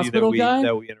anybody that we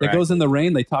interact that goes in the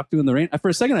rain. They talk to in the rain. For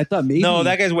a second, I thought maybe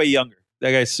that guy's way younger.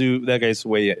 That guy's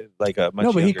way a much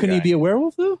no, but couldn't he be a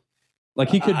werewolf though?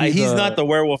 He could be. He's not the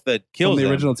werewolf that kills from the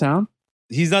original town.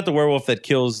 He's not the werewolf that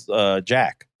kills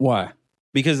Jack. Why?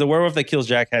 Because the werewolf that kills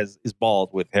Jack is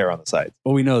bald with hair on the sides.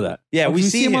 Well, we know that. Yeah, we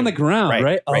see him on the ground,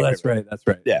 right? Oh, that's right. That's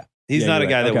right. Yeah, he's not a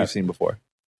guy that we've seen before.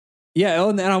 Yeah,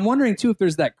 and I'm wondering too if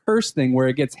there's that curse thing where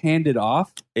it gets handed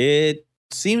off. It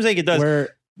seems like it does.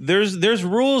 Where there's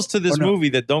rules to this movie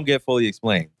that don't get fully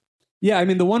explained. Yeah, I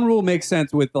mean the one rule makes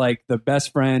sense with the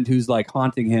best friend who's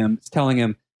haunting him, is telling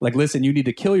him. Listen, you need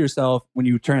to kill yourself when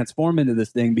you transform into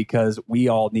this thing because we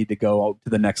all need to go to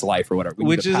the next life or whatever.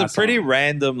 Which is a pretty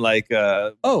random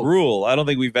rule. I don't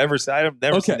think we've ever seen. I've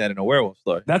never seen that in a werewolf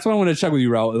story. That's what I want to check with you,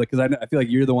 Raul, because I feel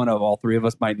like you're the one of all three of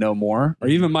us might know more, or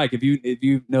even Mike, if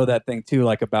you know that thing too,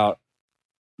 about.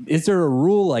 Is there a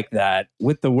rule like that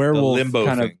with the werewolf the limbo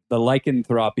kind thing. of the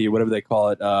lycanthropy or whatever they call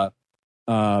it?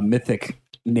 mythic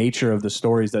nature of the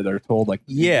stories that are told. Like,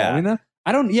 yeah,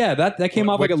 I don't. Yeah, that came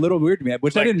off like a little weird to me,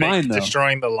 which I didn't mind though.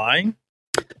 Destroying the line?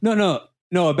 No.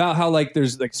 About how like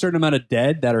there's like a certain amount of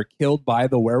dead that are killed by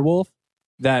the werewolf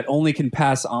that only can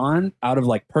pass on out of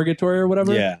like purgatory or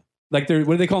whatever. Yeah, like they're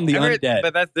what do they call them? The undead.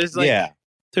 But there's like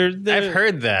I've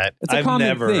heard that. It's a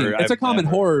common thing. It's a common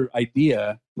horror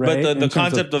idea, right? But the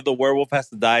concept of the werewolf has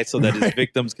to die so that his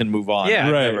victims can move on. Yeah,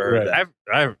 I've never heard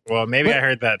that. Well, maybe I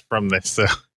heard that from this. So.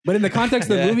 But in the context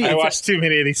of the movie, I watched too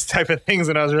many of these type of things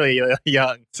when I was really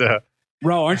young. So,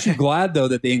 bro, aren't you glad though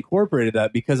that they incorporated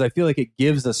that? Because I feel like it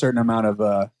gives a certain amount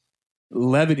of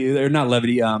levity, or not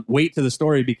levity, weight to the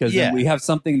story. Because then we have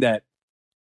something that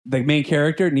the main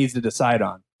character needs to decide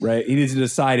on. Right, he needs to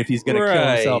decide if he's going to kill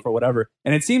himself or whatever.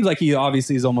 And it seems like he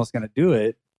obviously is almost going to do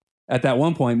it at that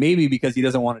one point. Maybe because he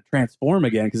doesn't want to transform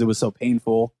again because it was so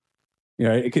painful. You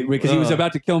know, because he was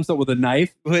about to kill himself with a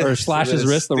knife or slash his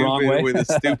wrist the wrong way with a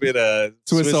stupid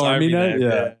Swiss Army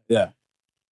knife. Yeah.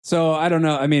 So I don't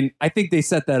know. I mean, I think they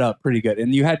set that up pretty good,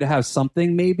 and you had to have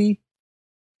something maybe.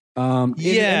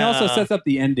 And also sets up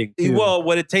the ending too. Well,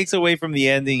 what it takes away from the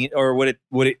ending, or what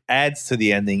it adds to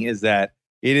the ending, is that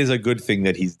it is a good thing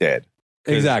that he's dead.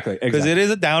 Exactly. Because it is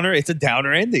a downer. It's a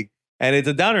downer ending, and it's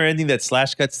a downer ending that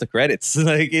slash cuts the credits.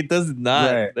 Like it does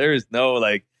not. Right. There is no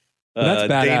like.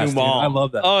 That's badass. I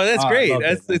love that. Oh, that's great.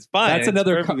 It's fine. That's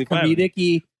another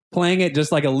comedic-y, playing it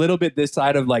just like a little bit this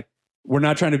side of like we're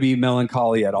not trying to be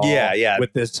melancholy at all. Yeah.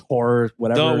 With this horror,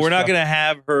 whatever. No, we're not gonna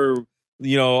have her,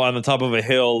 on the top of a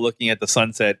hill looking at the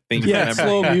sunset.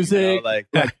 Slow music.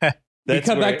 We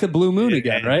come back to Blue Moon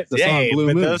again, right? The song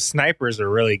Blue Moon. Those snipers are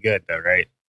really good, though, right?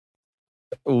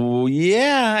 Oh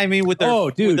yeah, I mean with their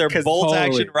bolt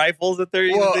action rifles that they're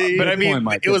using. But I mean,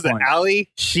 it was an alley.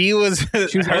 She was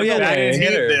and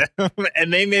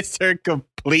they missed her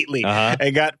completely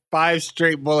and got 5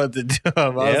 straight bullets into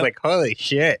him. I was like, holy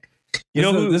shit! You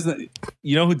know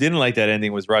who didn't like that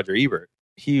ending was Roger Ebert.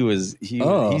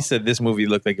 He said this movie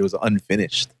looked like it was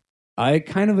unfinished. I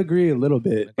kind of agree a little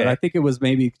bit, but I think it was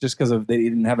maybe just because they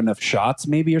didn't have enough shots,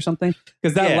 maybe, or something.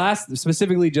 Because that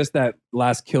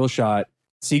last kill shot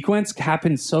sequence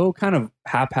happened so kind of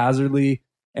haphazardly,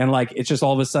 and like it's just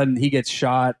all of a sudden he gets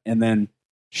shot, and then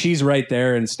she's right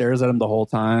there and stares at him the whole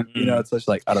time. It's just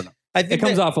like I don't know. I think it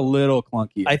comes off a little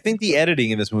clunky. I think the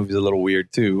editing in this movie is a little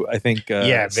weird too. I think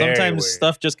sometimes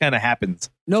stuff just kind of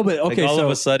happens. No, but okay, all of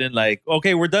a sudden, like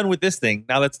okay, we're done with this thing.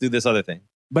 Now let's do this other thing.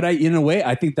 But in a way,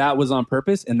 I think that was on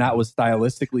purpose, and that was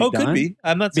stylistically done. Could be.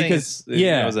 I'm not saying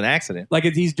it was an accident. Like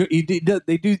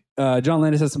John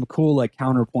Landis has some cool like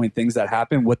counterpoint things that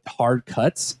happen with hard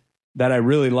cuts that I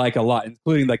really like a lot,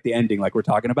 including like the ending, like we're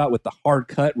talking about, with the hard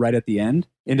cut right at the end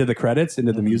into the credits,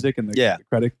 into the music and the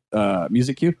credit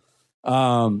music cue.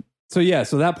 So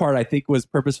that part I think was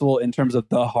purposeful in terms of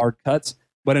the hard cuts,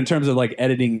 but in terms of like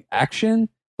editing action,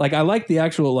 like I like the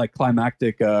actual like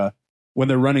climactic. When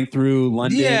they're running through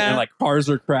London and like cars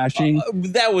are crashing.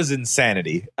 That was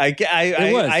insanity.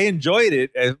 I enjoyed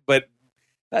it, but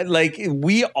like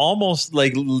we almost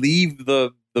like leave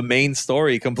the main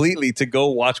story completely to go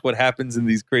watch what happens in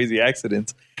these crazy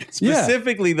accidents.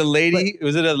 Specifically, the lady,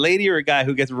 was it a lady or a guy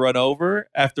who gets run over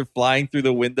after flying through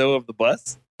the window of the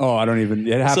bus? Oh, it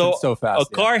happens so fast.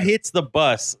 A car hits the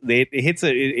bus.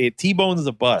 It T-bones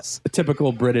the bus. A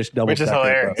typical British double. Which is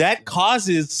hilarious. That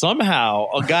causes somehow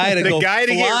a guy to get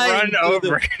run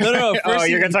over. First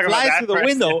you're going to talk about that through the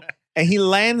window, and he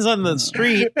lands on the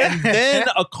street, and then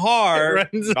a car,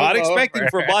 not expecting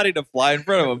for a body to fly in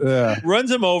front of him, runs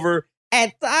him over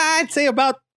at, I'd say,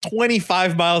 about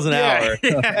 25 miles an hour.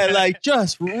 And like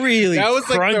just really that was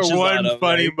like the one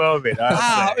funny moment.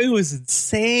 Wow, it was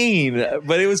insane,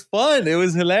 but it was fun. It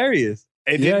was hilarious.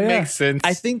 It didn't make sense.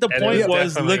 I think the point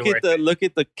was look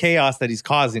at the chaos that he's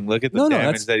causing. Look at the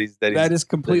damage that is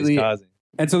completely causing.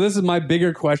 And so this is my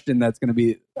bigger question that's going to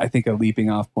be, I think, a leaping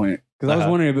off point. Because I was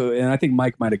wondering about, and I think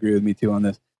Mike might agree with me too on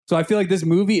this. So I feel like this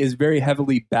movie is very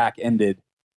heavily back-ended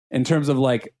in terms of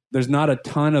like, there's not a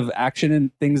ton of action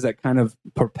and things that kind of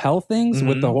propel things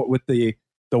with the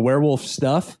werewolf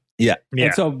stuff. Yeah.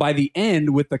 And so by the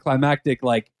end, with the climactic,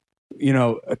 like,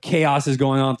 chaos is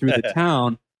going on through the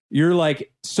town, you're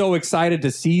like so excited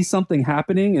to see something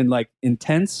happening and like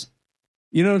intense.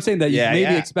 You know what I'm saying? That you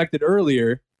maybe expected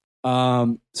earlier.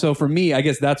 So for me, I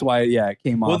guess that's why, it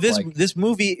came off. Well, this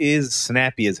movie is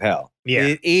snappy as hell.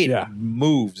 Yeah, it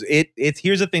moves. It's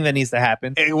here's the thing that needs to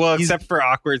happen. Except for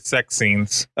awkward sex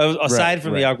scenes. Aside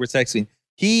from the awkward sex scene,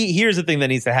 here's the thing that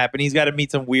needs to happen. He's got to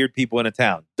meet some weird people in a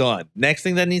town. Done. Next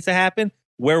thing that needs to happen.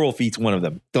 Werewolf eats one of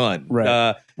them. Done.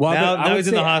 Right. Now he's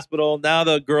in the hospital. Now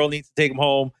the girl needs to take him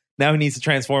home. Now he needs to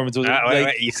transform into.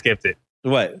 Wait, you skipped it.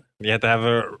 What? You have to have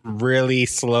a really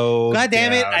slow. God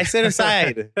damn it! I set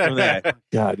aside from that.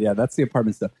 God, yeah, that's the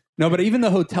apartment stuff. No, but even the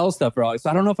hotel stuff, so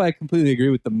I don't know if I completely agree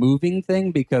with the moving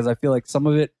thing because I feel like some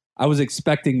of it I was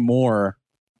expecting more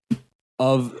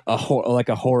of a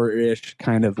horror-ish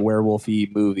kind of werewolf-y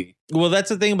movie. Well, that's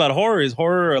the thing about horror is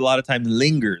horror a lot of times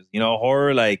lingers. You know,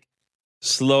 horror like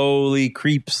slowly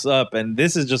creeps up, and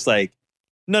this is just like,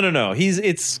 no.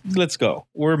 Let's go.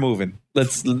 We're moving.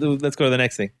 Let's go to the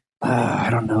next thing. I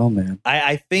don't know, man.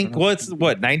 I think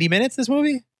 90 minutes this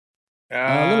movie?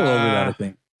 A little over that, I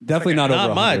think. Definitely not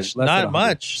over 100. Not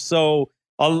much. So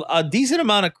a decent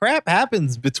amount of crap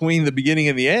happens between the beginning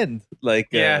and the end.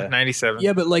 Like 97.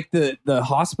 Yeah, but like the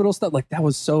hospital stuff, like that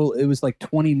was it was like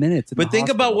 20 minutes. But think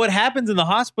about what happens in the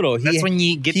hospital. That's when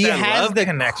you get that has love the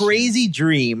connection. Crazy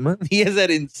dream. He has that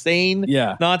insane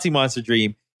Nazi monster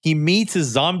dream. He meets his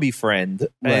zombie friend.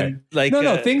 Right. And like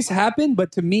no, things happen,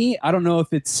 but to me, I don't know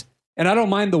if it's, and I don't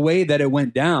mind the way that it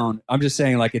went down. I'm just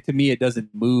saying, like, to me, it doesn't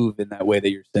move in that way that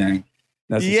you're saying.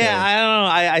 Yeah, I don't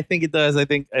know. I think it does. I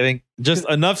think just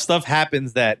enough stuff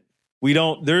happens that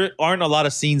there aren't a lot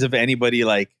of scenes of anybody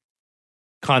like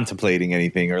contemplating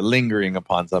anything or lingering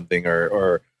upon something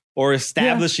or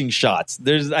establishing shots.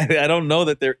 I don't know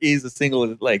that there is a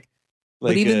single like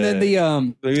but even then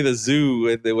maybe the zoo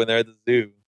when they're at the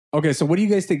zoo. Okay, so what do you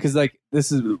guys think? Because like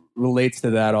relates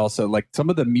to that also. Like some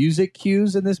of the music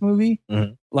cues in this movie,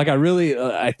 like I really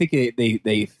I think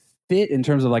they fit in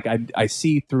terms of like I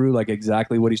see through like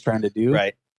exactly what he's trying to do.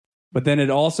 Right. But then it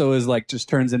also is like just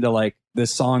turns into like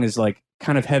this song is like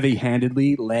kind of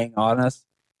heavy-handedly laying on us.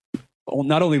 Well,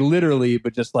 not only literally,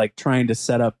 but just like trying to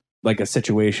set up like a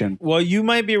situation. Well, you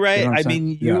might be right. I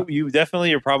mean, you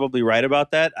definitely are probably right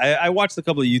about that. I watched a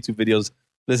couple of YouTube videos,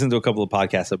 listened to a couple of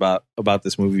podcasts about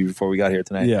this movie before we got here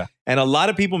tonight. Yeah. And a lot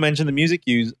of people mentioned the music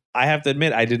cues. I have to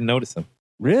admit, I didn't notice them.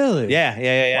 Really?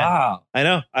 Yeah. Wow. I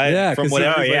know. I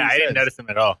didn't notice them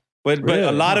at all. But really?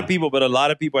 a lot of people, I've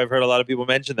heard a lot of people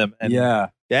mention them. And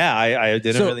I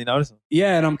didn't really notice them.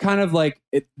 Yeah, and I'm kind of like,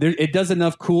 it does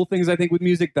enough cool things, I think, with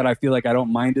music that I feel like I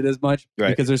don't mind it as much. Right.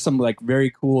 Because there's some like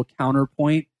very cool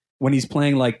counterpoint when he's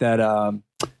playing like that.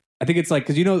 I think it's like,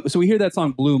 because so we hear that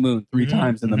song Blue Moon 3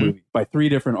 times in the movie by 3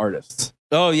 different artists.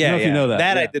 Oh, yeah. I don't know if you know that.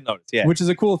 That I did notice, yeah. Which is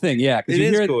a cool thing, yeah. It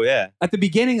is cool, yeah. At the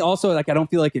beginning, also, like, I don't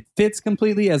feel like it fits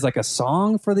completely as like a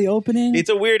song for the opening. It's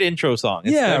a weird intro song.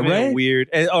 It's right? Weird,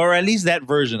 or at least that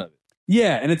version of it.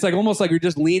 Yeah, and it's like almost like you're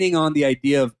just leaning on the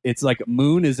idea of it's like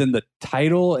moon is in the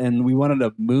title, and we wanted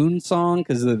a moon song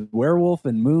because of werewolf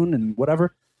and moon and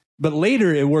whatever. But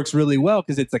later, it works really well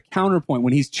because it's a counterpoint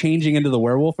when he's changing into the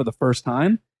werewolf for the first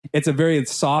time. It's a very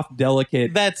soft,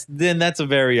 delicate. That's a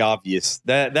very obvious.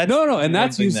 That's and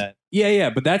that's used.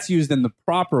 But that's used in the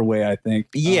proper way, I think.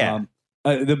 Yeah.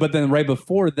 But then right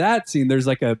before that scene, there's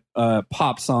like a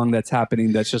pop song that's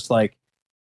happening. That's just like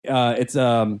it's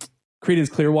Creedence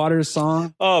Clearwater's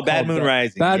song. Oh, Bad Moon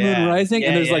Rising. Moon Rising,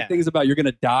 and there's like things about you're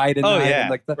gonna die tonight. Oh yeah,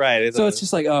 and like right. So it's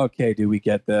just like, oh, okay, do we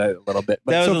get a little bit?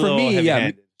 But so for me,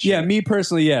 me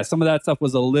personally, some of that stuff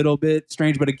was a little bit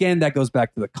strange. But again, that goes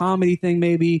back to the comedy thing.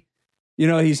 Maybe,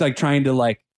 he's like trying to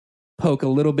like poke a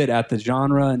little bit at the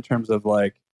genre in terms of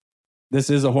like,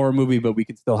 this is a horror movie, but we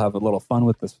can still have a little fun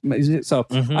with this. So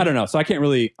I don't know. So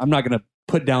I'm not going to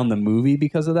put down the movie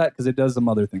because of that, because it does some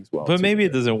other things well. But maybe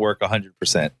it doesn't work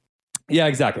 100%. Yeah,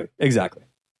 exactly.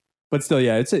 But still,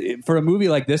 yeah, for a movie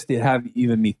like this to have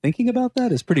even me thinking about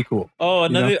that is pretty cool. Oh,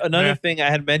 another thing, I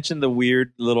had mentioned the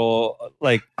weird little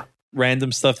like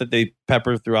random stuff that they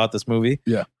pepper throughout this movie.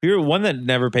 Yeah, one that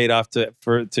never paid off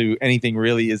to anything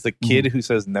really is the kid who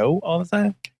says no all the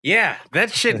time. Yeah,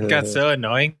 that shit got so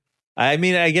annoying. I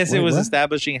mean, I guess it was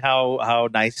establishing how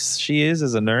nice she is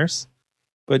as a nurse.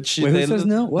 But who says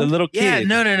no? What? The little kid.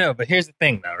 Yeah, no. But here's the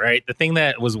thing, though, right? The thing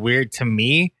that was weird to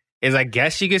me is, I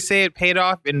guess you could say it paid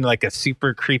off in like a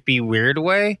super creepy, weird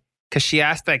way. Because she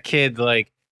asked that kid,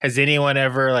 like, has anyone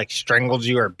ever like strangled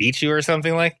you or beat you or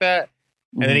something like that?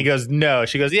 And then he goes, no.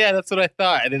 She goes, yeah, that's what I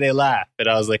thought. And then they laugh. And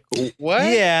I was like, what?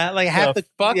 Yeah, like half the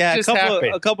fuck just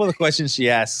happened? A couple of the questions she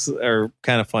asks are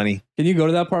kind of funny. Can you go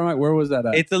to that part, Mike? Where was that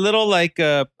at? It's a little like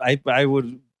I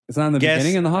would. It's not in the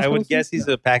beginning in the hospital. I would guess he's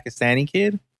a Pakistani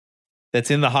kid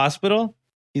that's in the hospital.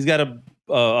 He's got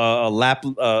a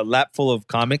lap full of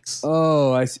comics.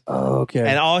 Oh, I see. Oh, okay.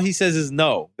 And all he says is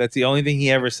no. That's the only thing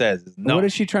he ever says is no. What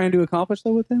is she trying to accomplish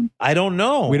though with him? I don't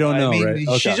know. We don't know. I mean, right?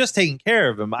 Okay. She's just taking care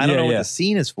of him. I don't know what the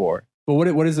scene is for. But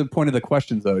what is the point of the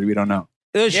questions though? We don't know.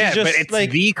 She's just but it's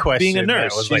like the question. Being a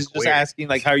nurse, she's like just weird. asking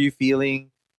like, "How are you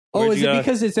feeling?" Oh, is it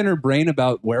because it's in her brain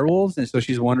about werewolves, and so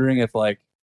she's wondering if like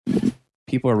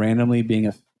people are randomly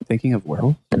thinking of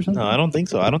werewolves or something? No, I don't think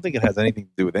so. I don't think it has anything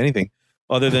to do with anything.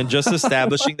 other than just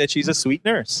establishing that she's a sweet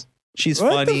nurse. She's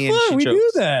what funny and she we jokes.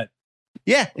 do that.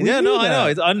 Yeah, I know.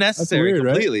 It's unnecessary weird,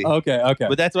 completely. Right? Okay.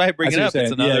 But that's why I bring it up.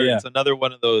 It's another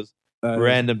one of those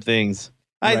random things.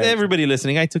 Everybody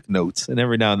listening, I took notes, and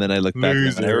every now and then I look back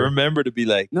and I remember to be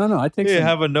like, no, I take. Hey, I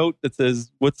have a note that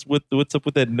says, "What's up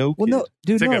with that note?" Well, no,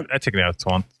 dude, I took notes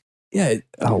once. Yeah.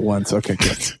 Once. Okay,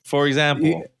 good. For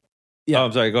example. Yeah. Oh,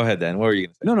 I'm sorry. Go ahead, Dan. What were you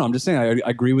going to say? No, I'm just saying I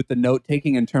agree with the note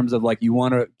taking in terms of like you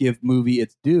want to give movie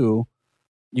its due.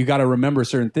 You got to remember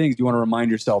certain things. You want to remind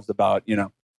yourselves about,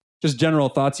 just general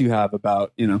thoughts you have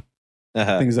about,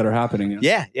 things that are happening.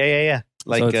 Yeah.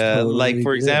 Like, so totally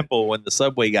for example, when the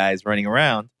subway guy is running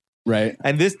around. Right.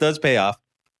 And this does pay off.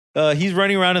 He's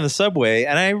running around in the subway.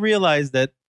 And I realized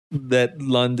that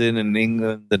London and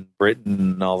England and Britain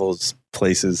and all those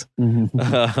places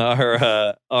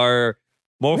are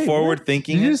more forward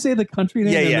thinking. Did you just say the country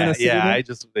name? Yeah.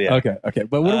 Okay.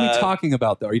 But what are we talking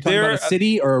about though? Are you talking about a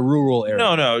city or a rural area?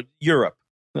 No, Europe.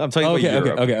 I'm talking about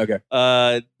Europe. Okay.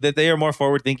 That they are more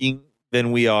forward thinking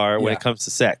than we are when it comes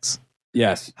to sex.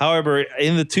 Yes. However,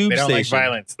 in the tube they don't station, like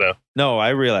violence though. No, I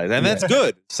realize, and that's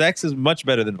good. Sex is much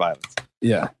better than violence.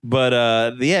 Yeah. But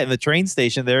in the train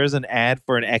station, there is an ad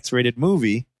for an X-rated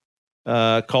movie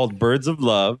called Birds of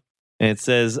Love, and it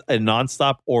says a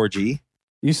nonstop orgy.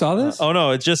 You saw this? Oh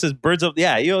no, it just says Birds of.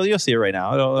 Yeah, you'll see it right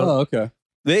now. Okay.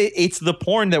 It's the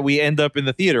porn that we end up in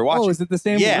the theater watching. Oh, is it the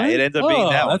same? Yeah, one? It ends up being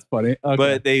that. That's funny. Okay.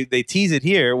 But they tease it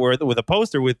here with a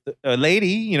poster with a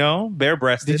lady, bare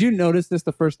breasted. Did you notice this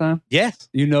the first time? Yes.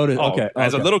 You noticed? Oh, okay.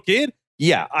 As a little kid,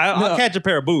 yeah, I'll catch a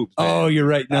pair of boobs. Man. Oh, you're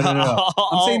right. No.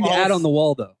 I'm saying the ad on the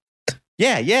wall though.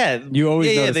 Yeah. You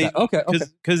always notice that. Okay.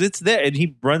 Because it's there, and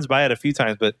he runs by it a few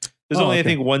times, but there's only I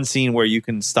think one scene where you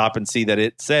can stop and see that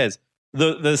it says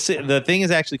the thing is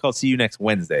actually called "See You Next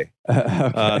Wednesday,"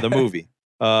 the movie.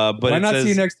 But why not see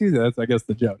you next Tuesday? That's I guess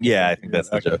the joke. Yeah, I think that's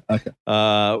the joke. Okay.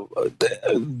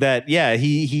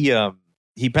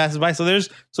 He passes by.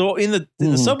 So in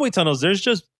the subway tunnels, there's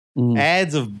just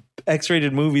ads of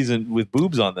X-rated movies and with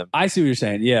boobs on them. I see what you're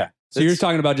saying. Yeah. So you're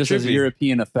talking about just as a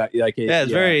European effect,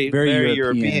 it's very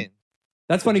European.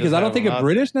 That's funny because I don't think of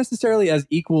British necessarily as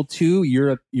equal to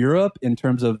Europe in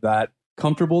terms of that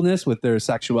comfortableness with their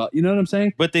sexuality. You know what I'm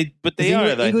saying? But they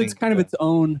England's kind of its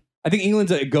own. I think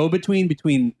England's a go-between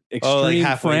between extreme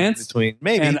France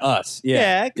maybe and us.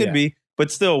 Yeah, it could be,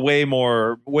 but still way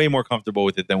more comfortable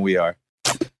with it than we are.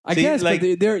 I guess, like,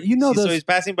 but they're so he's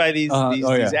passing by these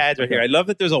ads right here. I love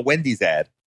that there's a Wendy's ad.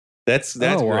 That's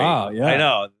great. Wow, yeah. I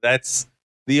know. That's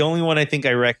the only one I think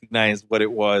I recognized what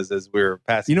it was as we were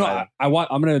passing by. I'm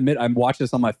going to admit I watched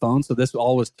this on my phone, so this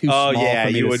all was too small for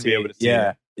me you wouldn't be able to see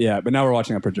it. Yeah, but now we're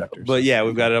watching on projectors. But yeah,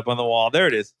 we've got it up on the wall. There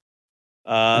it is.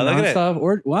 Look at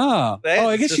it. Wow.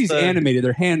 I guess she's animated.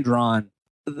 They're hand-drawn.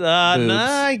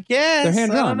 I guess. They're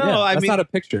hand-drawn. I don't know. That's not a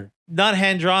picture. Not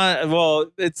hand-drawn.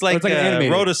 Well, it's like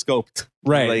rotoscoped.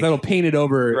 Right. Like, that'll paint it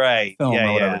over film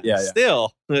or whatever. Yeah.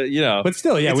 Still, But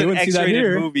still, it's we an wouldn't see that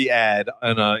here. movie ad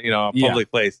in a public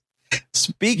place.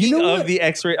 Speaking of the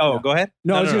X-ray, go ahead.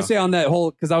 No, I was going to say on that whole,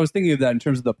 because I was thinking of that in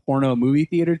terms of the porno movie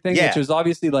theater thing, which is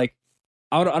obviously like,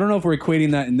 I don't know if we're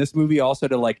equating that in this movie also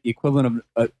to like equivalent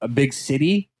of a big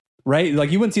city, right? Like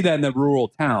you wouldn't see that in the rural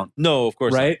town. No, of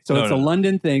course right? not. So it's a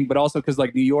London thing, but also because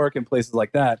like New York and places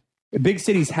like that, big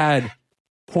cities had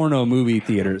porno movie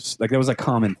theaters. Like that was a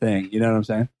common thing. You know what I'm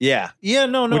saying? Yeah.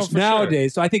 No. Which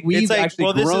nowadays, so I think we've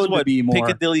actually grown to be more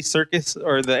Piccadilly Circus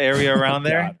or the area around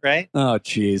there, right? Oh,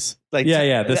 geez. Like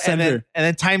the center, and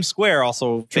then Times Square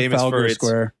also famous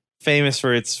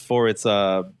for its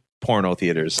porno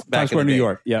theaters. Times Square, New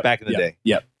York. Yeah, back in the day.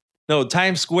 Yep. No,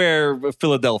 Times Square,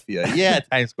 Philadelphia. Yeah,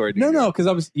 Times Square. No,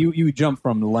 because you jumped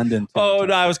from London.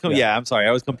 I was. I'm sorry,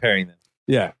 I was comparing them.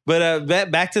 Yeah, but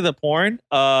back to the porn.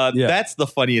 That's the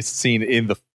funniest scene in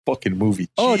the fucking movie.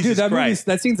 Oh, Jesus dude,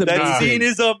 that scene's amazing. That scene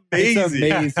is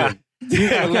amazing. It's amazing.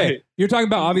 Okay, you're talking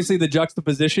about obviously the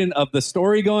juxtaposition of the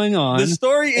story going on, the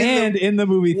story in the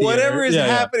movie theater. Whatever is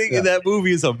happening in that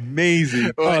movie is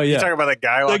amazing. You're talking about the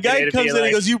guy. The guy comes in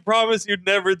and goes, "You promise you'd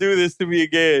never do this to me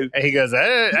again." And he goes,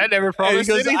 "I never promised."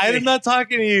 And he goes, anything. "I'm not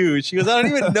talking to you." She goes, "I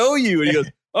don't even know you." And he goes,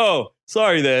 "Oh,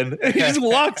 sorry then." And he just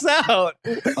walks out.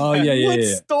 Oh yeah. What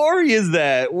story is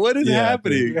that? What is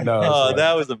happening? No,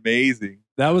 that was amazing.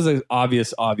 That was an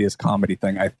obvious comedy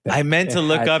thing. I meant to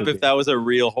look up if that was a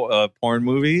real porn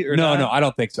movie or not. No, I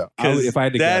don't think so. If I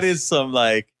had to guess.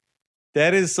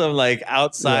 That is some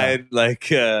outside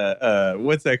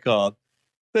what's that called?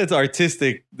 That's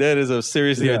artistic. That is a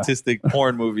seriously artistic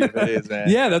porn movie. If it is, man.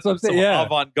 Yeah, that's what I'm saying. Some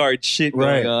avant-garde shit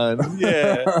going on.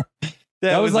 Yeah,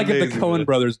 that was like if the Coen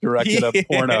brothers directed a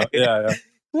porno. Yeah.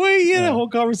 Wait, yeah, the whole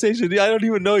conversation. I don't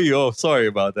even know you. Oh, sorry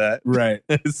about that. Right.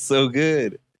 It's so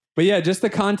good. But yeah, just the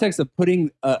context of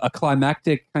putting a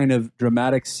climactic kind of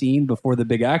dramatic scene before the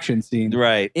big action scene,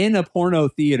 right, in a porno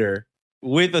theater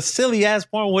with a silly ass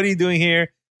porn. What are you doing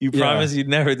here? You promise you'd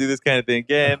never do this kind of thing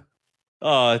again.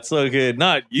 Oh, it's so good.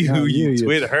 Not you. No, you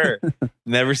with her.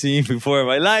 Never seen you before in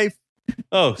my life.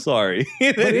 Oh, sorry.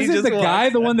 But isn't the guy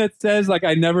the one that says, like,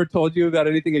 I never told you about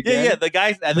anything again? Yeah, the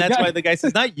guy, and that's why the guy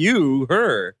says, not you,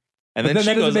 her. And then, then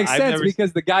that doesn't make sense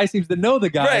because the guy seems to know the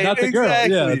guy, not the girl.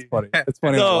 Yeah, that's funny. It's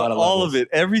funny. So, all of it,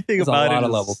 everything about it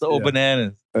is so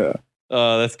bananas. Yeah.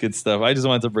 Oh, that's good stuff. I just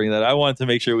wanted to bring that. I wanted to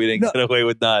make sure we didn't get away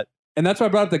with that. And that's why I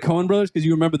brought up the Coen brothers, because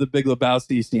you remember the Big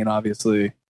Lebowski scene,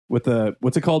 obviously, with the,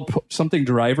 what's it called? Something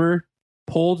driver?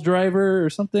 Pole driver or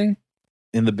something?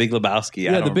 In the Big Lebowski.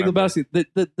 Yeah, the Big Lebowski.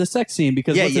 The sex scene,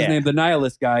 because what's his name? The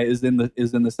nihilist guy is in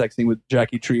the sex scene with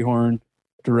Jackie Treehorn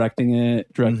directed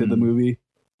the movie.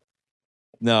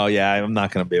 No, yeah, I'm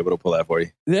not going to be able to pull that for you.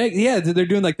 They're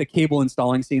doing like the cable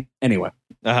installing scene. Anyway.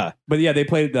 Uh-huh. But yeah, they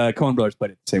played, the Coen brothers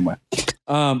played it the same way.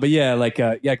 But yeah, like,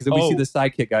 because we see the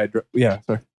sidekick guy.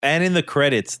 Sorry. And in the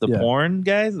credits, the porn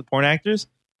guys, the porn actors,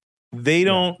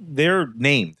 they're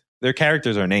named. Their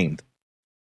characters are named.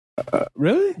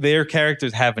 Really? Their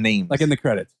characters have names. Like in the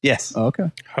credits? Yes. Oh,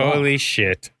 okay. Holy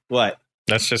shit. What?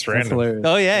 That's just random.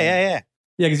 Oh, yeah.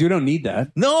 Yeah, because we don't need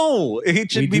that. No,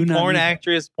 it should be porn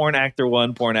actress, porn actor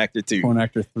 1, porn actor 2. Porn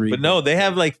actor 3. But no, they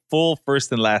have like full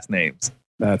first and last names.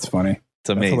 That's funny. It's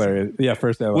amazing. That's hilarious. Yeah,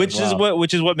 first name. Which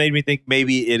is what made me think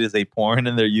maybe it is a porn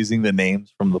and they're using the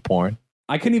names from the porn.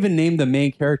 I couldn't even name the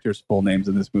main characters' full names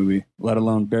in this movie, let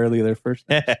alone barely their first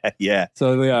name. Yeah.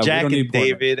 So yeah, Jack and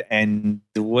David, and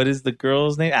what is the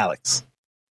girl's name? Alex.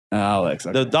 Alex.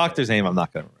 Okay. The doctor's name, I'm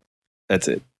not going to remember. That's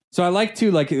it. So I like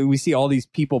to, like, we see all these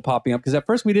people popping up, because at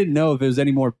first we didn't know if there was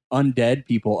any more undead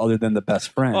people other than the best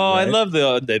friend. Oh, right? I love the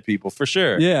undead people for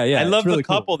sure. Yeah. I love really the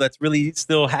couple that's really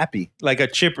still happy, like a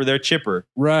chipper. They're chipper,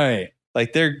 right?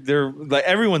 Like they're like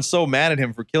everyone's so mad at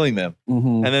him for killing them,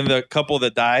 and then the couple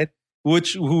that died,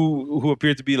 who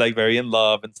appeared to be like very in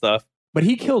love and stuff. But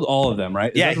he killed all of them,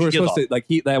 right? Yeah, we're supposed to, like,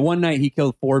 that one night he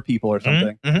killed 4 people or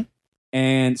something. Mm-hmm.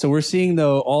 And so we're seeing,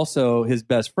 though, also his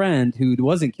best friend who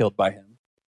wasn't killed by him,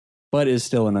 but is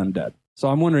still an undead. So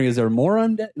I'm wondering, is there more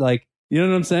undead? Like, you know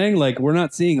what I'm saying? Like, we're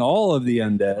not seeing all of the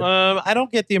undead. I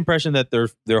don't get the impression that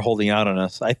they're holding out on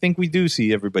us. I think we do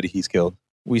see everybody he's killed.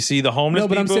 We see the homeless. No,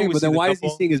 but people, I'm saying, but then why is he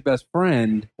seeing his best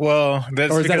friend? Well,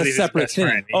 that's or is that because a he's separate his best thing?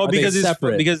 friend. Oh,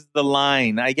 because the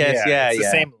line. I guess. Yeah, it's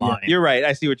the same line. You're right.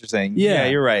 I see what you're saying. Yeah,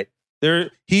 you're right.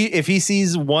 If he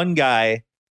sees one guy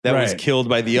that was killed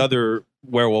by the other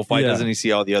werewolf, why doesn't he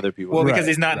see all the other people? Well, because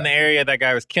he's not in the area that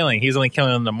guy was killing. He's only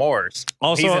killing in the moors.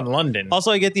 Also, he's in London. Also,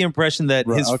 I get the impression that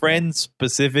his friend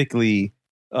specifically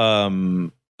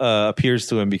appears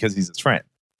to him because he's his friend.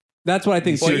 That's what I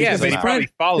think. Well, yeah, but he probably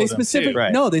followed him too.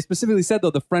 Right. No, they specifically said,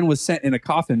 though, the friend was sent in a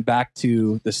coffin back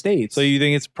to the States. So you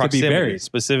think it's proximity,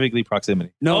 specifically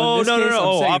proximity? No,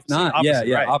 no. Opposite, not.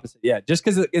 Opposite, opposite. Yeah, just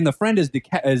because in the friend is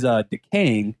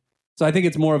decaying. So I think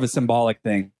it's more of a symbolic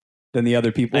thing than the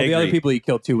other people. The other people he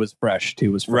killed too was fresh.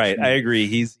 Right, I agree.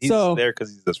 He's there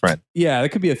because he's his friend. Yeah, there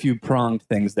could be a few pronged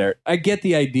things there. I get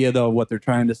the idea, though, of what they're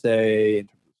trying to say in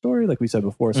terms of the story, like we said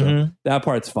before. So that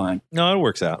part's fine. No, it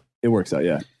works out. It works out,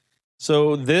 yeah.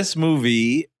 So this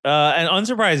movie, and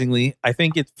unsurprisingly, I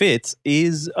think it fits,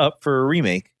 is up for a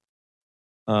remake.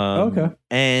 Okay.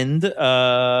 And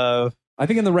I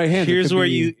think in the right hands. Here's where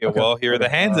here are the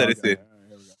hands that it's in.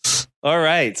 All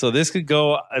right, so this can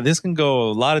go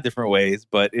a lot of different ways,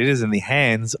 but it is in the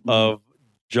hands of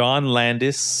John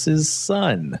Landis's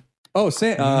son. Oh,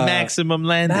 Maximum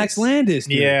Landis. Max Landis.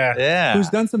 Dude. Yeah. Who's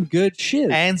done some good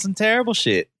shit. And some terrible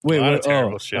shit.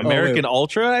 Terrible shit. American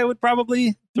Ultra, I would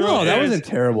probably throw. No, that wasn't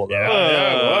terrible, though.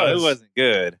 Yeah, it wasn't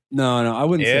good. No, I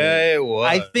wouldn't say that. It was.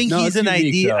 I think he's an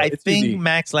idea. I think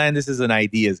Max Landis is an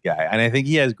ideas guy, and I think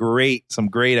he has some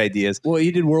great ideas. Well, he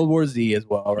did World War Z as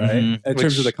well, right? In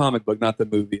terms of the comic book, not the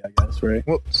movie, I guess, right?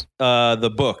 Whoops.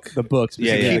 The book. The book,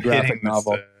 the graphic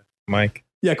novel. Mike.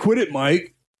 Yeah, quit it,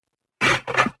 Mike.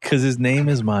 Because his name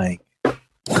is Mike.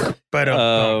 But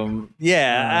I've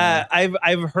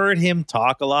heard him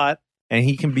talk a lot, and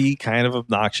he can be kind of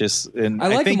obnoxious. And I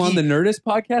like him on the Nerdist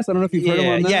podcast. I don't know if you've heard him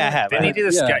on that. Yeah, I have. Didn't he do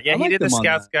the Scout? Yeah, he did the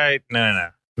Scouts guide. No.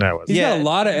 That was. He's got a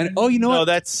lot of. You know what? No,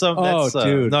 that's some.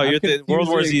 Dude. No, World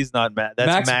War Z is not Matt.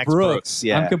 That's Max Brooks.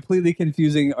 Yeah, I'm completely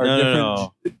confusing our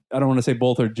different. I don't want to say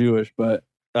both are Jewish, but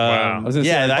Wow.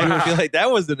 I feel like that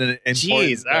wasn't an important.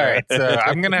 Jeez, all right. So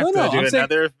I'm gonna have to do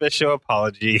another official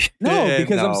apology. No,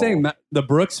 because I'm saying the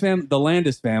Brooks family, the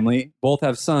Landis family, both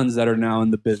have sons that are now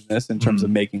in the business in terms of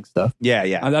making stuff.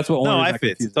 Yeah. That's what. I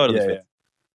fits. Totally fits.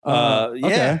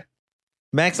 Okay.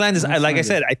 Max Landis, like I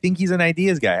said, I think he's an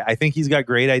ideas guy. I think he's got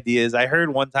great ideas. I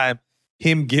heard one time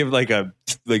him give like a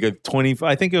 20.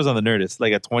 I think it was on the Nerdist,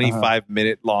 like a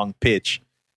 25-minute long pitch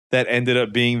that ended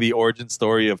up being the origin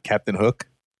story of Captain Hook.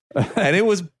 And it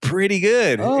was pretty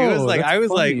good. It was like I was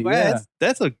funny. Like, wow,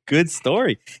 that's a good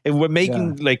story. And we're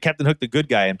making like Captain Hook the good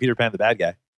guy and Peter Pan the bad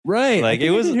guy. Right. Like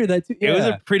it was. Hear that too. It was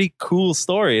a pretty cool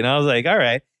story, and I was like, all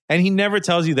right. And he never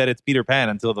tells you that it's Peter Pan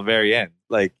until the very end.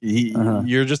 Like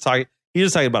you're just talking. He's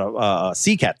just talking about a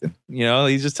sea captain. You know,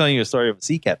 he's just telling you a story of a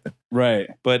sea captain. Right.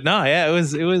 But no, it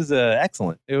was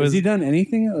excellent. It was. Has he done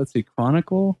anything? Let's see,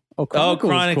 Chronicle.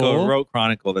 Chronicle. Wrote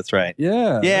Chronicle. That's right.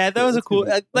 Yeah. That was a cool.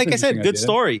 Like I said, good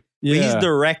story. Yeah. But he's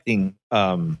directing.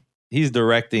 From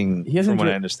what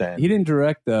I understand, he didn't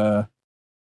direct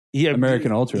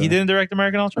American Ultra. He didn't direct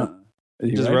American Ultra.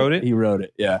 He just wrote it. He wrote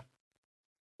it. Yeah.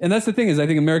 And that's the thing is, I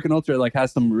think American Ultra like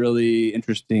has some really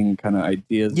interesting kind of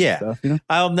ideas. Yeah, and stuff, you know?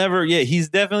 I'll never. Yeah, he's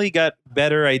definitely got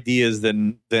better ideas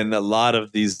than a lot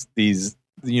of these the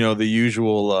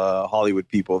usual Hollywood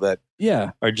people that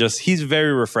are just. He's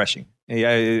very refreshing.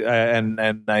 And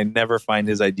I never find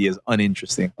his ideas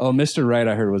uninteresting. Oh, Mr. Right,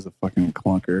 I heard was a fucking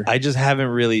clunker. I just haven't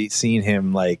really seen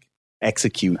him like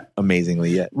execute amazingly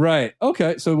yet. Right.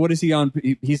 Okay. So what is he on?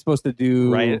 He's supposed to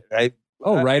do right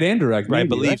write and direct. Maybe, I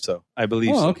believe so. I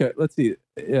believe so. Okay. Let's see.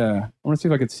 Yeah. I want to see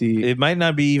if I could see. It might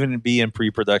not even be in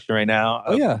pre-production right now.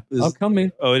 Oh, yeah.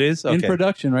 Upcoming. Oh, it is? Okay. In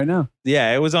production right now.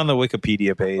 Yeah. It was on the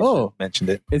Wikipedia page. Oh. Mentioned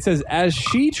it. It says, as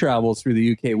she travels through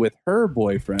the UK with her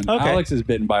boyfriend, Alex is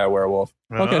bitten by a werewolf.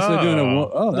 Okay. So they're doing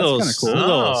that's kind of cool. A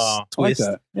little twist. Like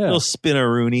that. Yeah. A little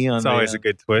spinneroonie on It's always a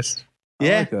good twist.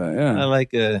 Yeah. I like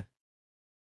that. Yeah.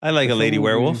 I like a lady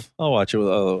werewolf. I'll watch a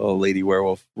lady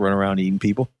werewolf run around eating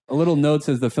people. A little note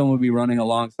says the film will be running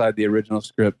alongside the original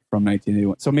script from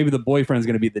 1981. So maybe the boyfriend is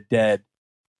going to be the dead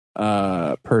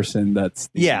person. That's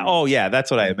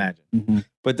that's what I imagine. Mm-hmm.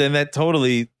 But then that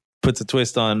totally puts a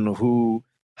twist on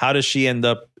how does she end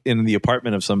up in the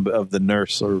apartment of the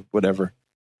nurse or whatever?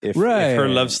 If her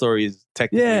love story is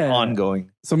technically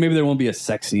ongoing. So maybe there won't be a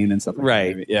sex scene and stuff.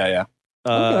 Right. Like that.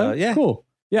 Okay, cool.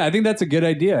 Yeah, I think that's a good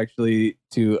idea, actually,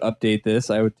 to update this.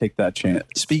 I would take that chance.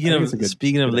 Speaking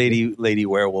of lady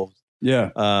werewolves,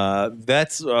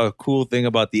 that's a cool thing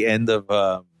about the end of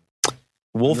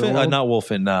Wolfen. Not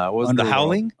Wolfen. What was The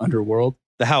Howling? Underworld.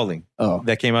 The Howling. Oh,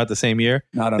 that came out the same year.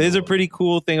 There's a pretty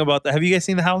cool thing about that. Have you guys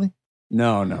seen The Howling?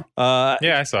 No.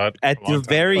 Yeah, I saw it at the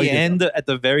very end. At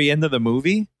the very end of the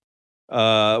movie,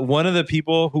 one of the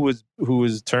people who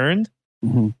was turned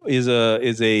is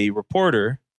a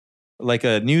reporter. Like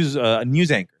a news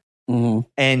anchor,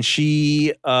 and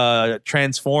she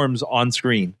transforms on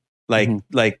screen, like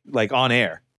on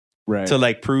air, right? To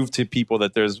like prove to people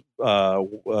that there's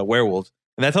werewolves,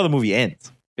 and that's how the movie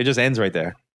ends. It just ends right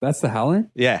there. That's The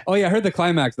Howling. Yeah. Oh yeah, I heard the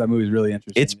climax of that movie is really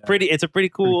interesting. It's pretty. It's a pretty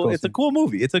cool. It's a cool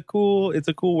movie. It's a cool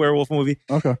werewolf movie.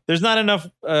 Okay. There's not enough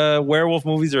werewolf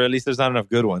movies, or at least there's not enough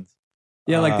good ones.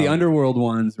 Yeah, like the Underworld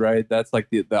ones, right? That's like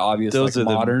the obvious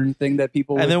modern thing that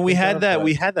people. And then we had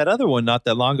that other one not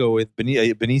that long ago with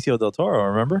Benicio del Toro.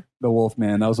 Remember the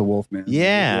Wolfman? That was a Wolfman.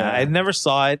 Yeah, I never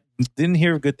saw it. Didn't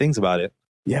hear good things about it.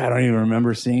 Yeah, I don't even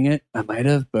remember seeing it. I might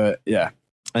have, but yeah.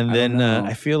 And then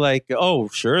I feel like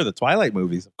the Twilight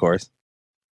movies, of course,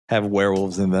 have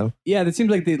werewolves in them. Yeah, it seems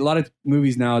like a lot of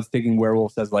movies now it's taking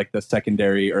werewolves as like the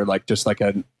secondary or like just like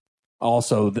a.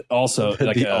 Also,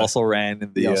 like also ran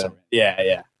in the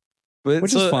yeah, but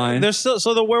which is fine. There's still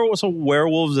the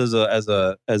werewolves as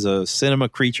a cinema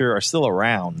creature are still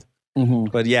around.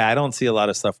 But yeah, I don't see a lot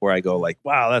of stuff where I go like,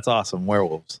 wow, that's awesome,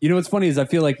 werewolves. You know what's funny is I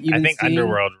feel like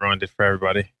Underworld ruined it for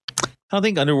everybody. I don't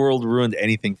think Underworld ruined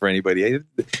anything for anybody.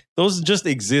 Those just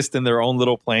exist in their own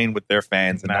little plane with their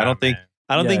fans, and I don't think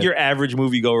your average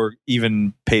moviegoer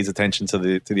even pays attention to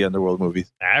the Underworld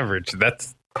movies. Average,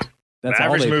 that's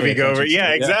average moviegoer.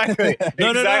 Yeah, exactly.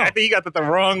 No. I think you got that the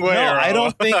wrong way. No, I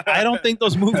don't think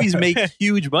those movies make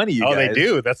huge money. You guys. They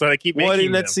do. That's why they keep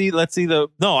making. Let's see. No,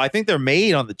 I think they're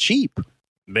made on the cheap.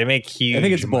 They make huge. I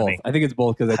think it's money. both. I think it's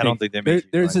both because I don't think they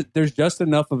make. There's just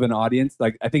enough of an audience.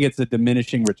 Like I think it's a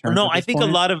diminishing return. No, I think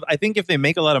I think if they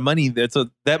make a lot of money,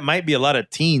 that might be a lot of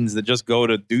teens that just go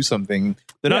to do something.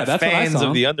 They're not fans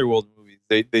of the Underworld movies.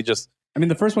 They just. I mean,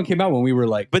 the first one came out when we were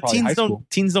like, but teens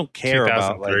don't care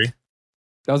about like.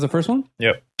 That was the first one?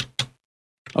 Yep.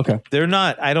 Okay. They're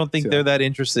not. I don't think they're that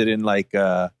interested in like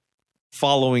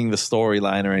following the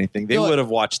storyline or anything. They would have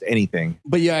watched anything.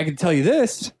 But yeah, I can tell you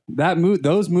this: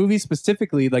 those movies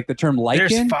specifically, like the term Lycan.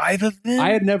 There's 5 of them.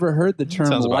 I had never heard the term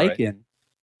Lycan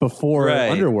before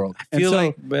Underworld. I feel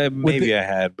like maybe I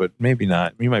had, but maybe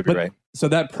not. You might be right. So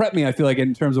that prepped me, I feel like,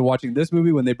 in terms of watching this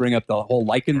movie when they bring up the whole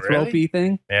lycanthropy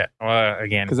thing. Yeah. Well,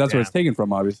 again, because that's where it's taken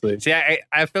from, obviously. See,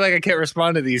 I feel like I can't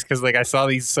respond to these because like I saw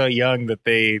these so young that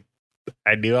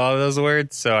I knew all of those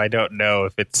words, so I don't know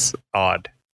if it's odd.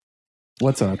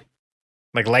 What's odd?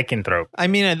 Like lycanthrope. I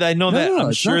mean, I know that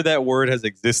I'm sure that word has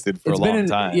existed for a long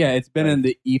time. Yeah, it's been in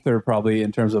the ether probably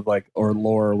in terms of like or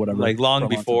lore or whatever. Like long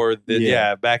before,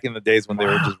 back in the days when they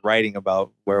were just writing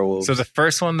about werewolves. So the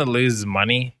first one to lose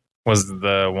money was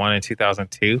the one in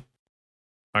 2002.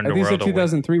 Underworld. I think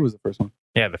 2003 was the first one.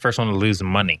 Yeah, the first one to lose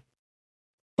money.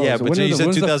 Yeah, but you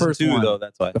said 2002 though.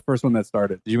 That's why the first one that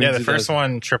started. Yeah, the first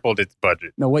one tripled its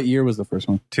budget. No, what year was the first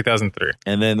one? 2003.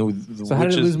 And then so how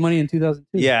did it lose money in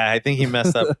 2002? Yeah, I think he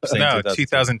messed up. No,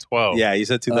 2012. Yeah, you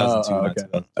said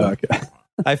 2002. Okay.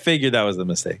 I figured that was the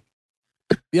mistake.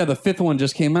 Yeah, the 5th one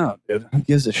just came out. Dude. Who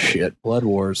gives a shit? Blood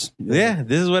Wars. Yeah,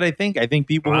 this is what I think. I think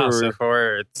people so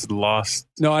far it's lost.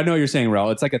 No, I know what you're saying,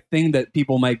 Raul. It's like a thing that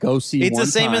people might go see. It's the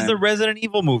same as the Resident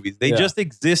Evil movies. They just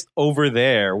exist over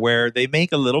there where they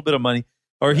make a little bit of money.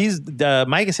 Or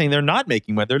Mike is saying they're not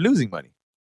making money; they're losing money.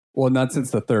 Well, not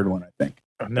since the 3rd one, I think.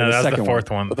 No, that's the 4th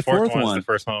one. The 4th one was the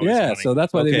first one. Yeah, so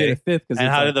that's why they made a 5th. And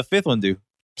how did the 5th one do?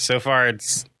 So far,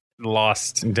 it's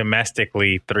lost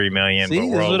domestically $3 million. See, but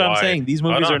this is what I'm saying. These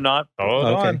movies are not. Hold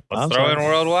on. Let's throw in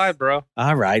worldwide, bro.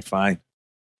 All right, fine.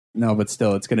 No, but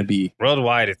still, it's going to be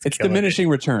worldwide. It's diminishing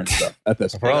returns though, at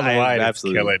this point. Worldwide, it's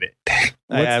killing it.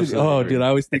 Dude, I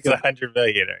always think it's $100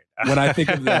 million right now.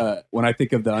 when I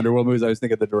think of the Underworld movies, I always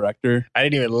think of the director. I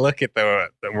didn't even look at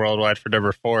the worldwide for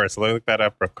number 4, so look that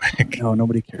up real quick. No,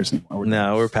 nobody cares anymore.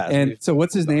 We're past. And so,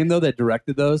 what's his name though that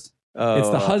directed those? It's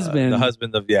the husband. The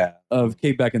husband of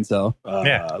Kate Beckinsale.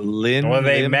 Lynn. Well,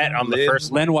 they met on the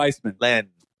first. Len Wiseman. Len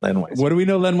Wiseman. What do we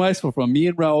know Len Wiseman from? Me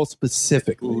and Raul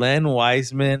specifically. Len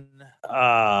Wiseman.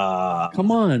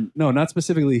 Come on, no, not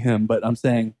specifically him, but I'm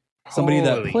saying somebody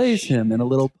that plays him in a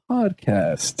little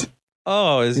podcast.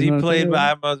 Oh, is he played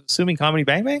by? I'm assuming Comedy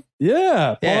Bang Bang.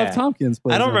 Yeah, Paul F. Tompkins.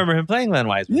 I don't remember him playing Len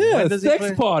Wiseman. Yeah,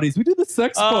 sex parties. We do the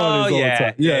sex parties all the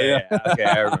time. Yeah. Okay,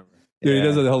 I remember. Dude, he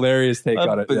does a hilarious take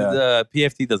on it. But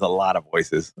PFT does a lot of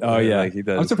voices. Oh, yeah. Like he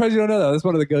does. I'm surprised you don't know that. That's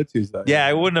one of the go-tos, though. Yeah,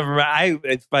 I wouldn't have.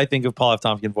 If I think of Paul F.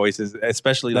 Tompkins voices,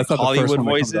 especially like Hollywood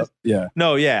voices. Yeah.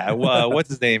 No, yeah. What's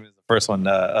his name is the first one?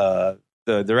 The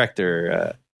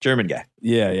director, German guy.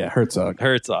 Yeah.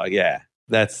 Herzog, yeah.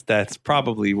 That's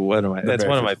probably one of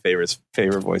my favorite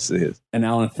voices of his. And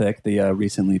Alan Thicke, the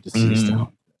recently deceased.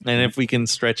 Mm-hmm. And if we can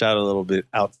stretch out a little bit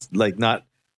out, like not.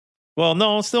 Well,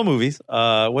 no, still movies.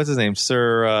 What's his name?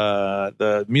 Sir,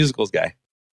 the musicals guy.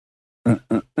 The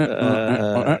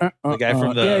guy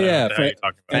from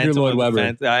Andrew Lloyd Webber.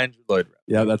 Andrew Lloyd Webber.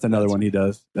 Yeah, that's another one he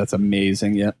does. That's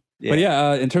amazing. Yeah. But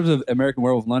in terms of American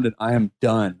Werewolf in London, I am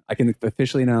done. I can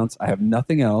officially announce I have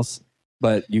nothing else.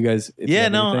 But you guys, I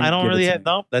don't really have.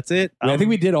 No, that's it. I think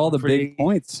we did all the big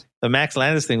points. The Max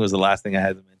Landis thing was the last thing I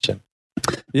had to mention.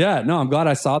 Yeah, no, I'm glad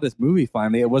I saw this movie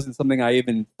finally. It wasn't something I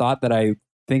even thought that I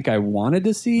think I wanted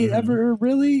to see ever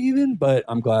really even, but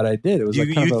I'm glad I did. It was you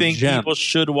think people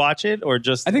should watch it or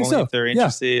just I think so. If they're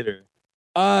interested or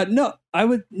no, I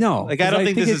would no. Like I don't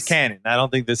think this is canon. I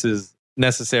don't think this is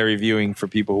necessary viewing for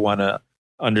people who want to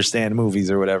understand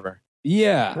movies or whatever.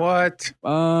 Yeah. What?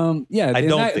 Yeah. I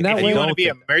don't think. If you want to be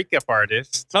a makeup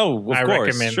artist, of course,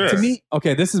 recommend sure. To me,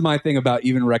 okay, this is my thing about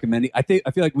even recommending. I feel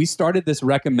like we started this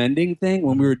recommending thing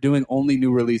when we were doing only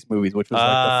new release movies, which was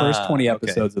like the first 20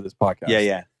 episodes of this podcast.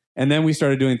 Yeah. And then we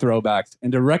started doing throwbacks.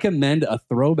 And to recommend a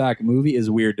throwback movie is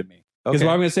weird to me. Because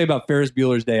what I'm going to say about Ferris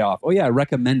Bueller's Day Off. Oh, yeah, I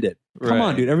recommend it. Come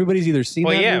on, dude. Everybody's either seen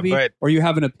that movie or you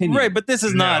have an opinion. Right, but this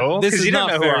is not. This is you not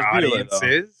don't know Ferris who our audience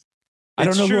Bueller, is. I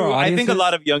don't know who our audience I think is. a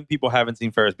lot of young people haven't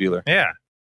seen Ferris Bueller. Yeah.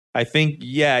 I think,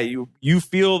 you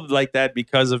feel like that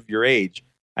because of your age.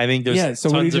 I think there's so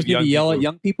what, you just need to yell at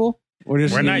young people? We're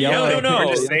not yelling.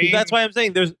 No. That's why I'm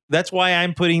saying that's why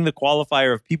I'm putting the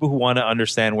qualifier of people who want to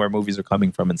understand where movies are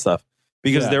coming from and stuff.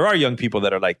 Because there are young people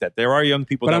that are like that. There are young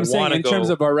people that want to go. But I'm saying in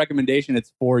terms of our recommendation,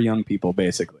 it's for young people,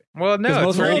 basically. Well, no,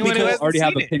 most old people already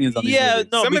have opinions on these movies.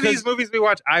 No, some of these movies we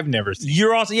watch, I've never seen.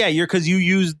 You're also, because you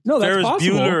used Ferris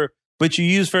Bueller, but you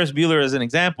use Ferris Bueller as an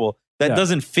example. That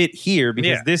doesn't fit here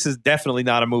because this is definitely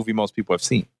not a movie most people have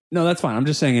seen. No, that's fine. I'm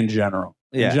just saying in general.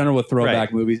 In general with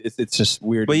throwback movies, it's just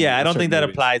weird. But I don't think that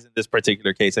applies in this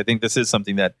particular case. I think this is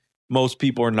something that most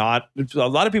people are not. A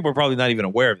lot of people are probably not even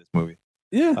aware of this movie.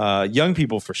 Yeah. Young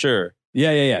people for sure.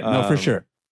 Yeah. No, for sure.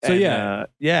 So and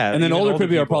then older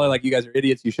people are probably like, you guys are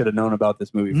idiots. You should have known about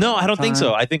this movie. No, I don't think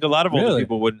so. I think a lot of older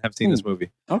people wouldn't have seen this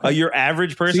movie. Okay. Your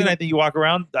average person, I think you walk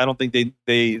around, I don't think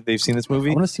they've seen this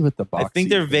movie. I want to see what the box. I think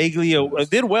they're vaguely. It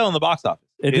did well in the box office.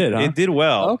 It did. Huh? It did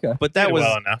well. Okay, but that was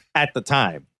well enough at the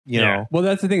time. You know. Well,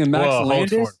 that's the thing. And Max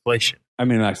Landis. For inflation. I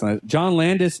mean, Max Landis. John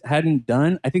Landis hadn't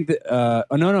done. I think that.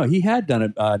 No, he had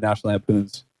done National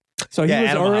Lampoons. So he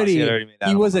was already.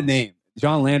 He was a name.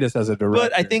 John Landis as a director.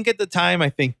 But I think at the time, I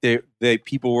think they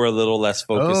people were a little less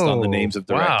focused on the names of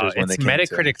directors when they came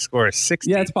Metacritic score is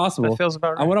 60. Yeah, it's possible. That feels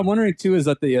about right. What I'm wondering too is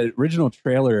that the original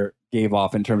trailer gave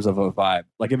off in terms of a vibe.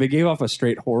 Like if it gave off a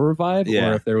straight horror vibe,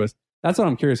 or if there was. That's what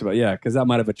I'm curious about. Yeah, because that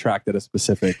might have attracted a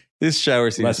specific. This shower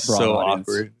scene is so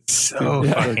awkward. So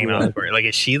fucking awkward. Like,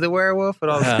 is she the werewolf with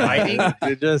all this fighting?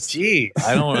 Jeez,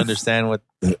 I don't understand what.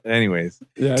 Anyways,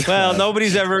 well,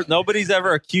 nobody's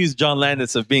ever accused John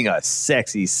Landis of being a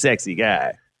sexy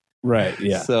guy. Right.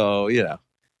 Yeah. So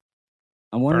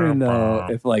I'm wondering though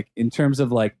if like in terms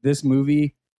of like this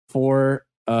movie for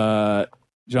John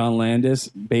Landis,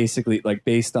 basically like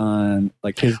based on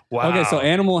like his. Wow. Okay, so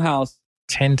Animal House.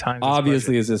 10 times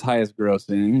obviously is his highest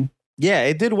grossing. Yeah,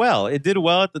 it did well. It did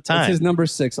well at the time. It's his number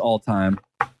 6 all time.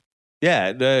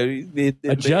 Yeah,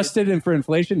 adjusted and for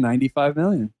inflation, 95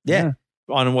 million. Yeah.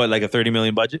 On what, like a 30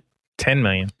 million budget? 10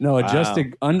 million. No,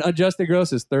 unadjusted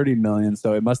gross is 30 million.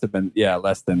 So it must have been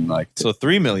less than like. So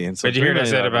 3 million. So did you hear what I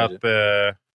said about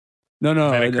the?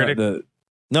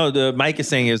 No. The Mike is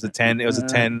saying it was a 10. It was a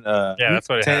 10. Yeah, that's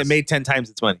what it has. It made 10 times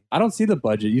its money. I don't see the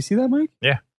budget. You see that, Mike?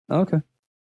 Yeah. Oh, okay.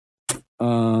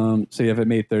 So if it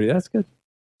made 30, that's good.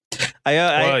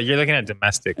 Well, you're looking at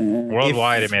domestic.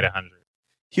 Worldwide, it made 100.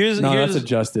 That's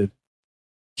adjusted.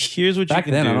 Here's what back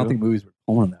you can then. do. I don't think movies were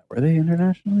pulling that. Were they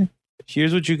internationally?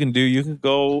 Here's what you can do. You can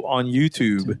go on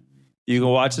YouTube. You can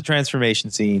watch the transformation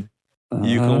scene.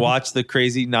 You can watch the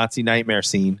crazy Nazi nightmare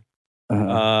scene.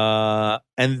 And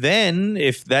then,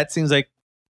 if that seems like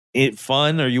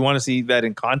fun, or you want to see that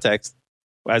in context,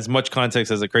 as much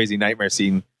context as a crazy nightmare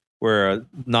scene, where a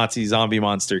Nazi zombie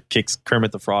monster kicks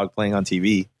Kermit the Frog playing on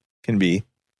TV can be,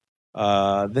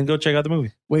 then go check out the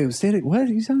movie. Wait, say it. What are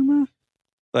you talking about?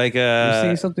 Like, you're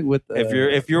saying something with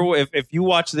if you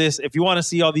watch this, if you want to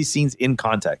see all these scenes in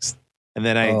context, and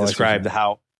then I described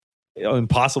how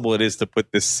impossible it is to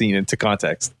put this scene into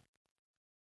context,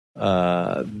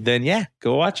 then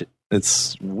go watch it.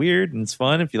 It's weird and it's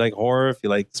fun. If you like horror, if you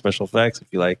like special effects,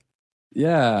 if you like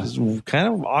just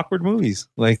kind of awkward movies,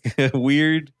 like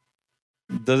weird.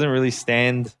 Doesn't really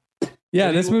stand.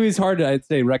 Yeah, this movie's hard to, I'd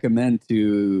say, recommend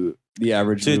to the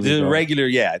average to the regular.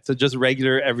 Yeah, to just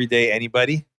regular everyday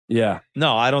anybody. Yeah.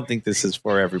 No, I don't think this is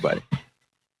for everybody.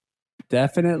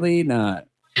 Definitely not.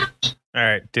 All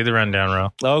right, do the rundown,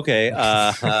 Ro. Okay.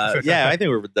 Yeah, I think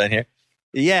we're done here.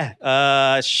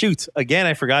 Yeah. Shoot. Again,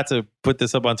 I forgot to put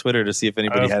this up on Twitter to see if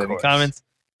anybody had any comments.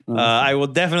 I will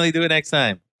definitely do it next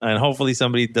time, and hopefully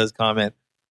somebody does comment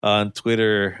on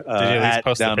Twitter. Did you at least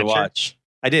post Down to Watch.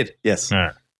 I did. Yes.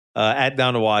 Right. At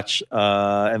Down to Watch,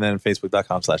 and then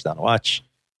Facebook.com/Down to Watch.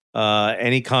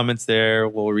 Any comments there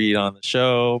we'll read on the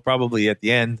show, probably at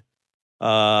the end. For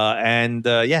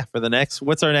the next,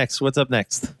 what's up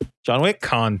next? John Wick?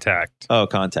 Contact. Oh,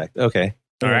 Contact. Okay.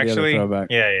 Or actually,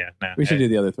 yeah. No, we should do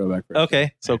the other throwback first.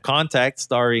 Okay. So Contact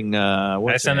starring, I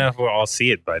just don't know if we'll all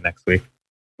see it by next week.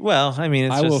 Well, I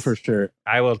mean, I will for sure.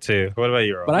 I will too. What about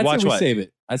you, Ro? But I'd say we save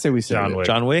it. I'd say we save John it. Wick.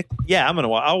 John Wick? Yeah,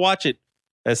 I'll watch it.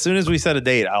 As soon as we set a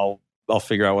date, I'll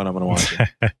figure out when I'm going to watch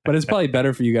it. But it's probably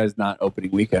better for you guys not opening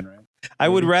weekend, right?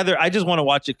 I just want to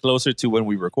watch it closer to when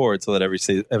we record so that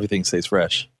everything stays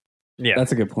fresh. Yeah.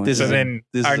 That's a good point. So then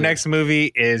our next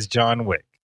movie is John Wick.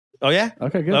 Oh, yeah?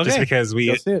 Okay, good. Okay. Just because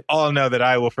we all know that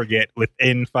I will forget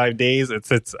within 5 days. And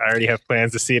since I already have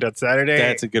plans to see it on Saturday.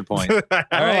 That's a good point. All right.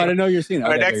 I didn't know you're seeing it.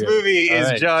 Our next movie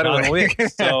is John Wick.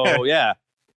 So, yeah.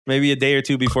 Maybe a day or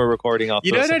two before recording, I'll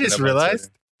You know what I just realized?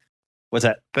 What's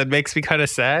that? That makes me kind of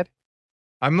sad.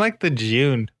 I'm like the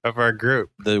June of our group.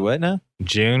 The what now?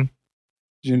 June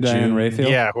Diane Raphael?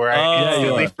 Yeah, where I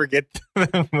instantly forget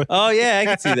them. Oh, yeah, I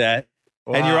can see that.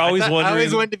 Wow. And you're always wondering. I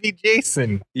always wanted to be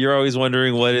Jason. You're always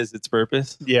wondering what is its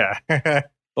purpose? Yeah.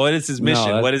 What is his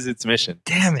mission? What is its mission?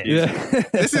 Damn it. Yeah.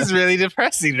 This is really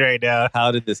depressing right now.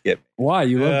 How did this get me? Why?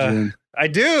 You love June. I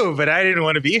do, but I didn't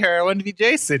want to be her. I wanted to be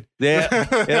Jason. Yeah.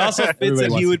 It also fits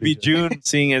that he would be June,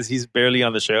 seeing as he's barely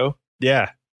on the show.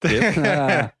 Yeah.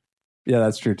 Yeah,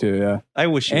 that's true too. Yeah. I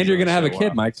wish. And you're going to have a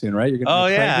kid, Mike, soon, right? You're gonna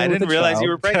I didn't realize you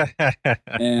were pregnant.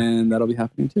 And that'll be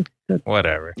happening too. Good.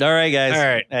 Whatever. All right, guys. All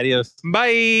right. Adios.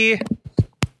 Bye.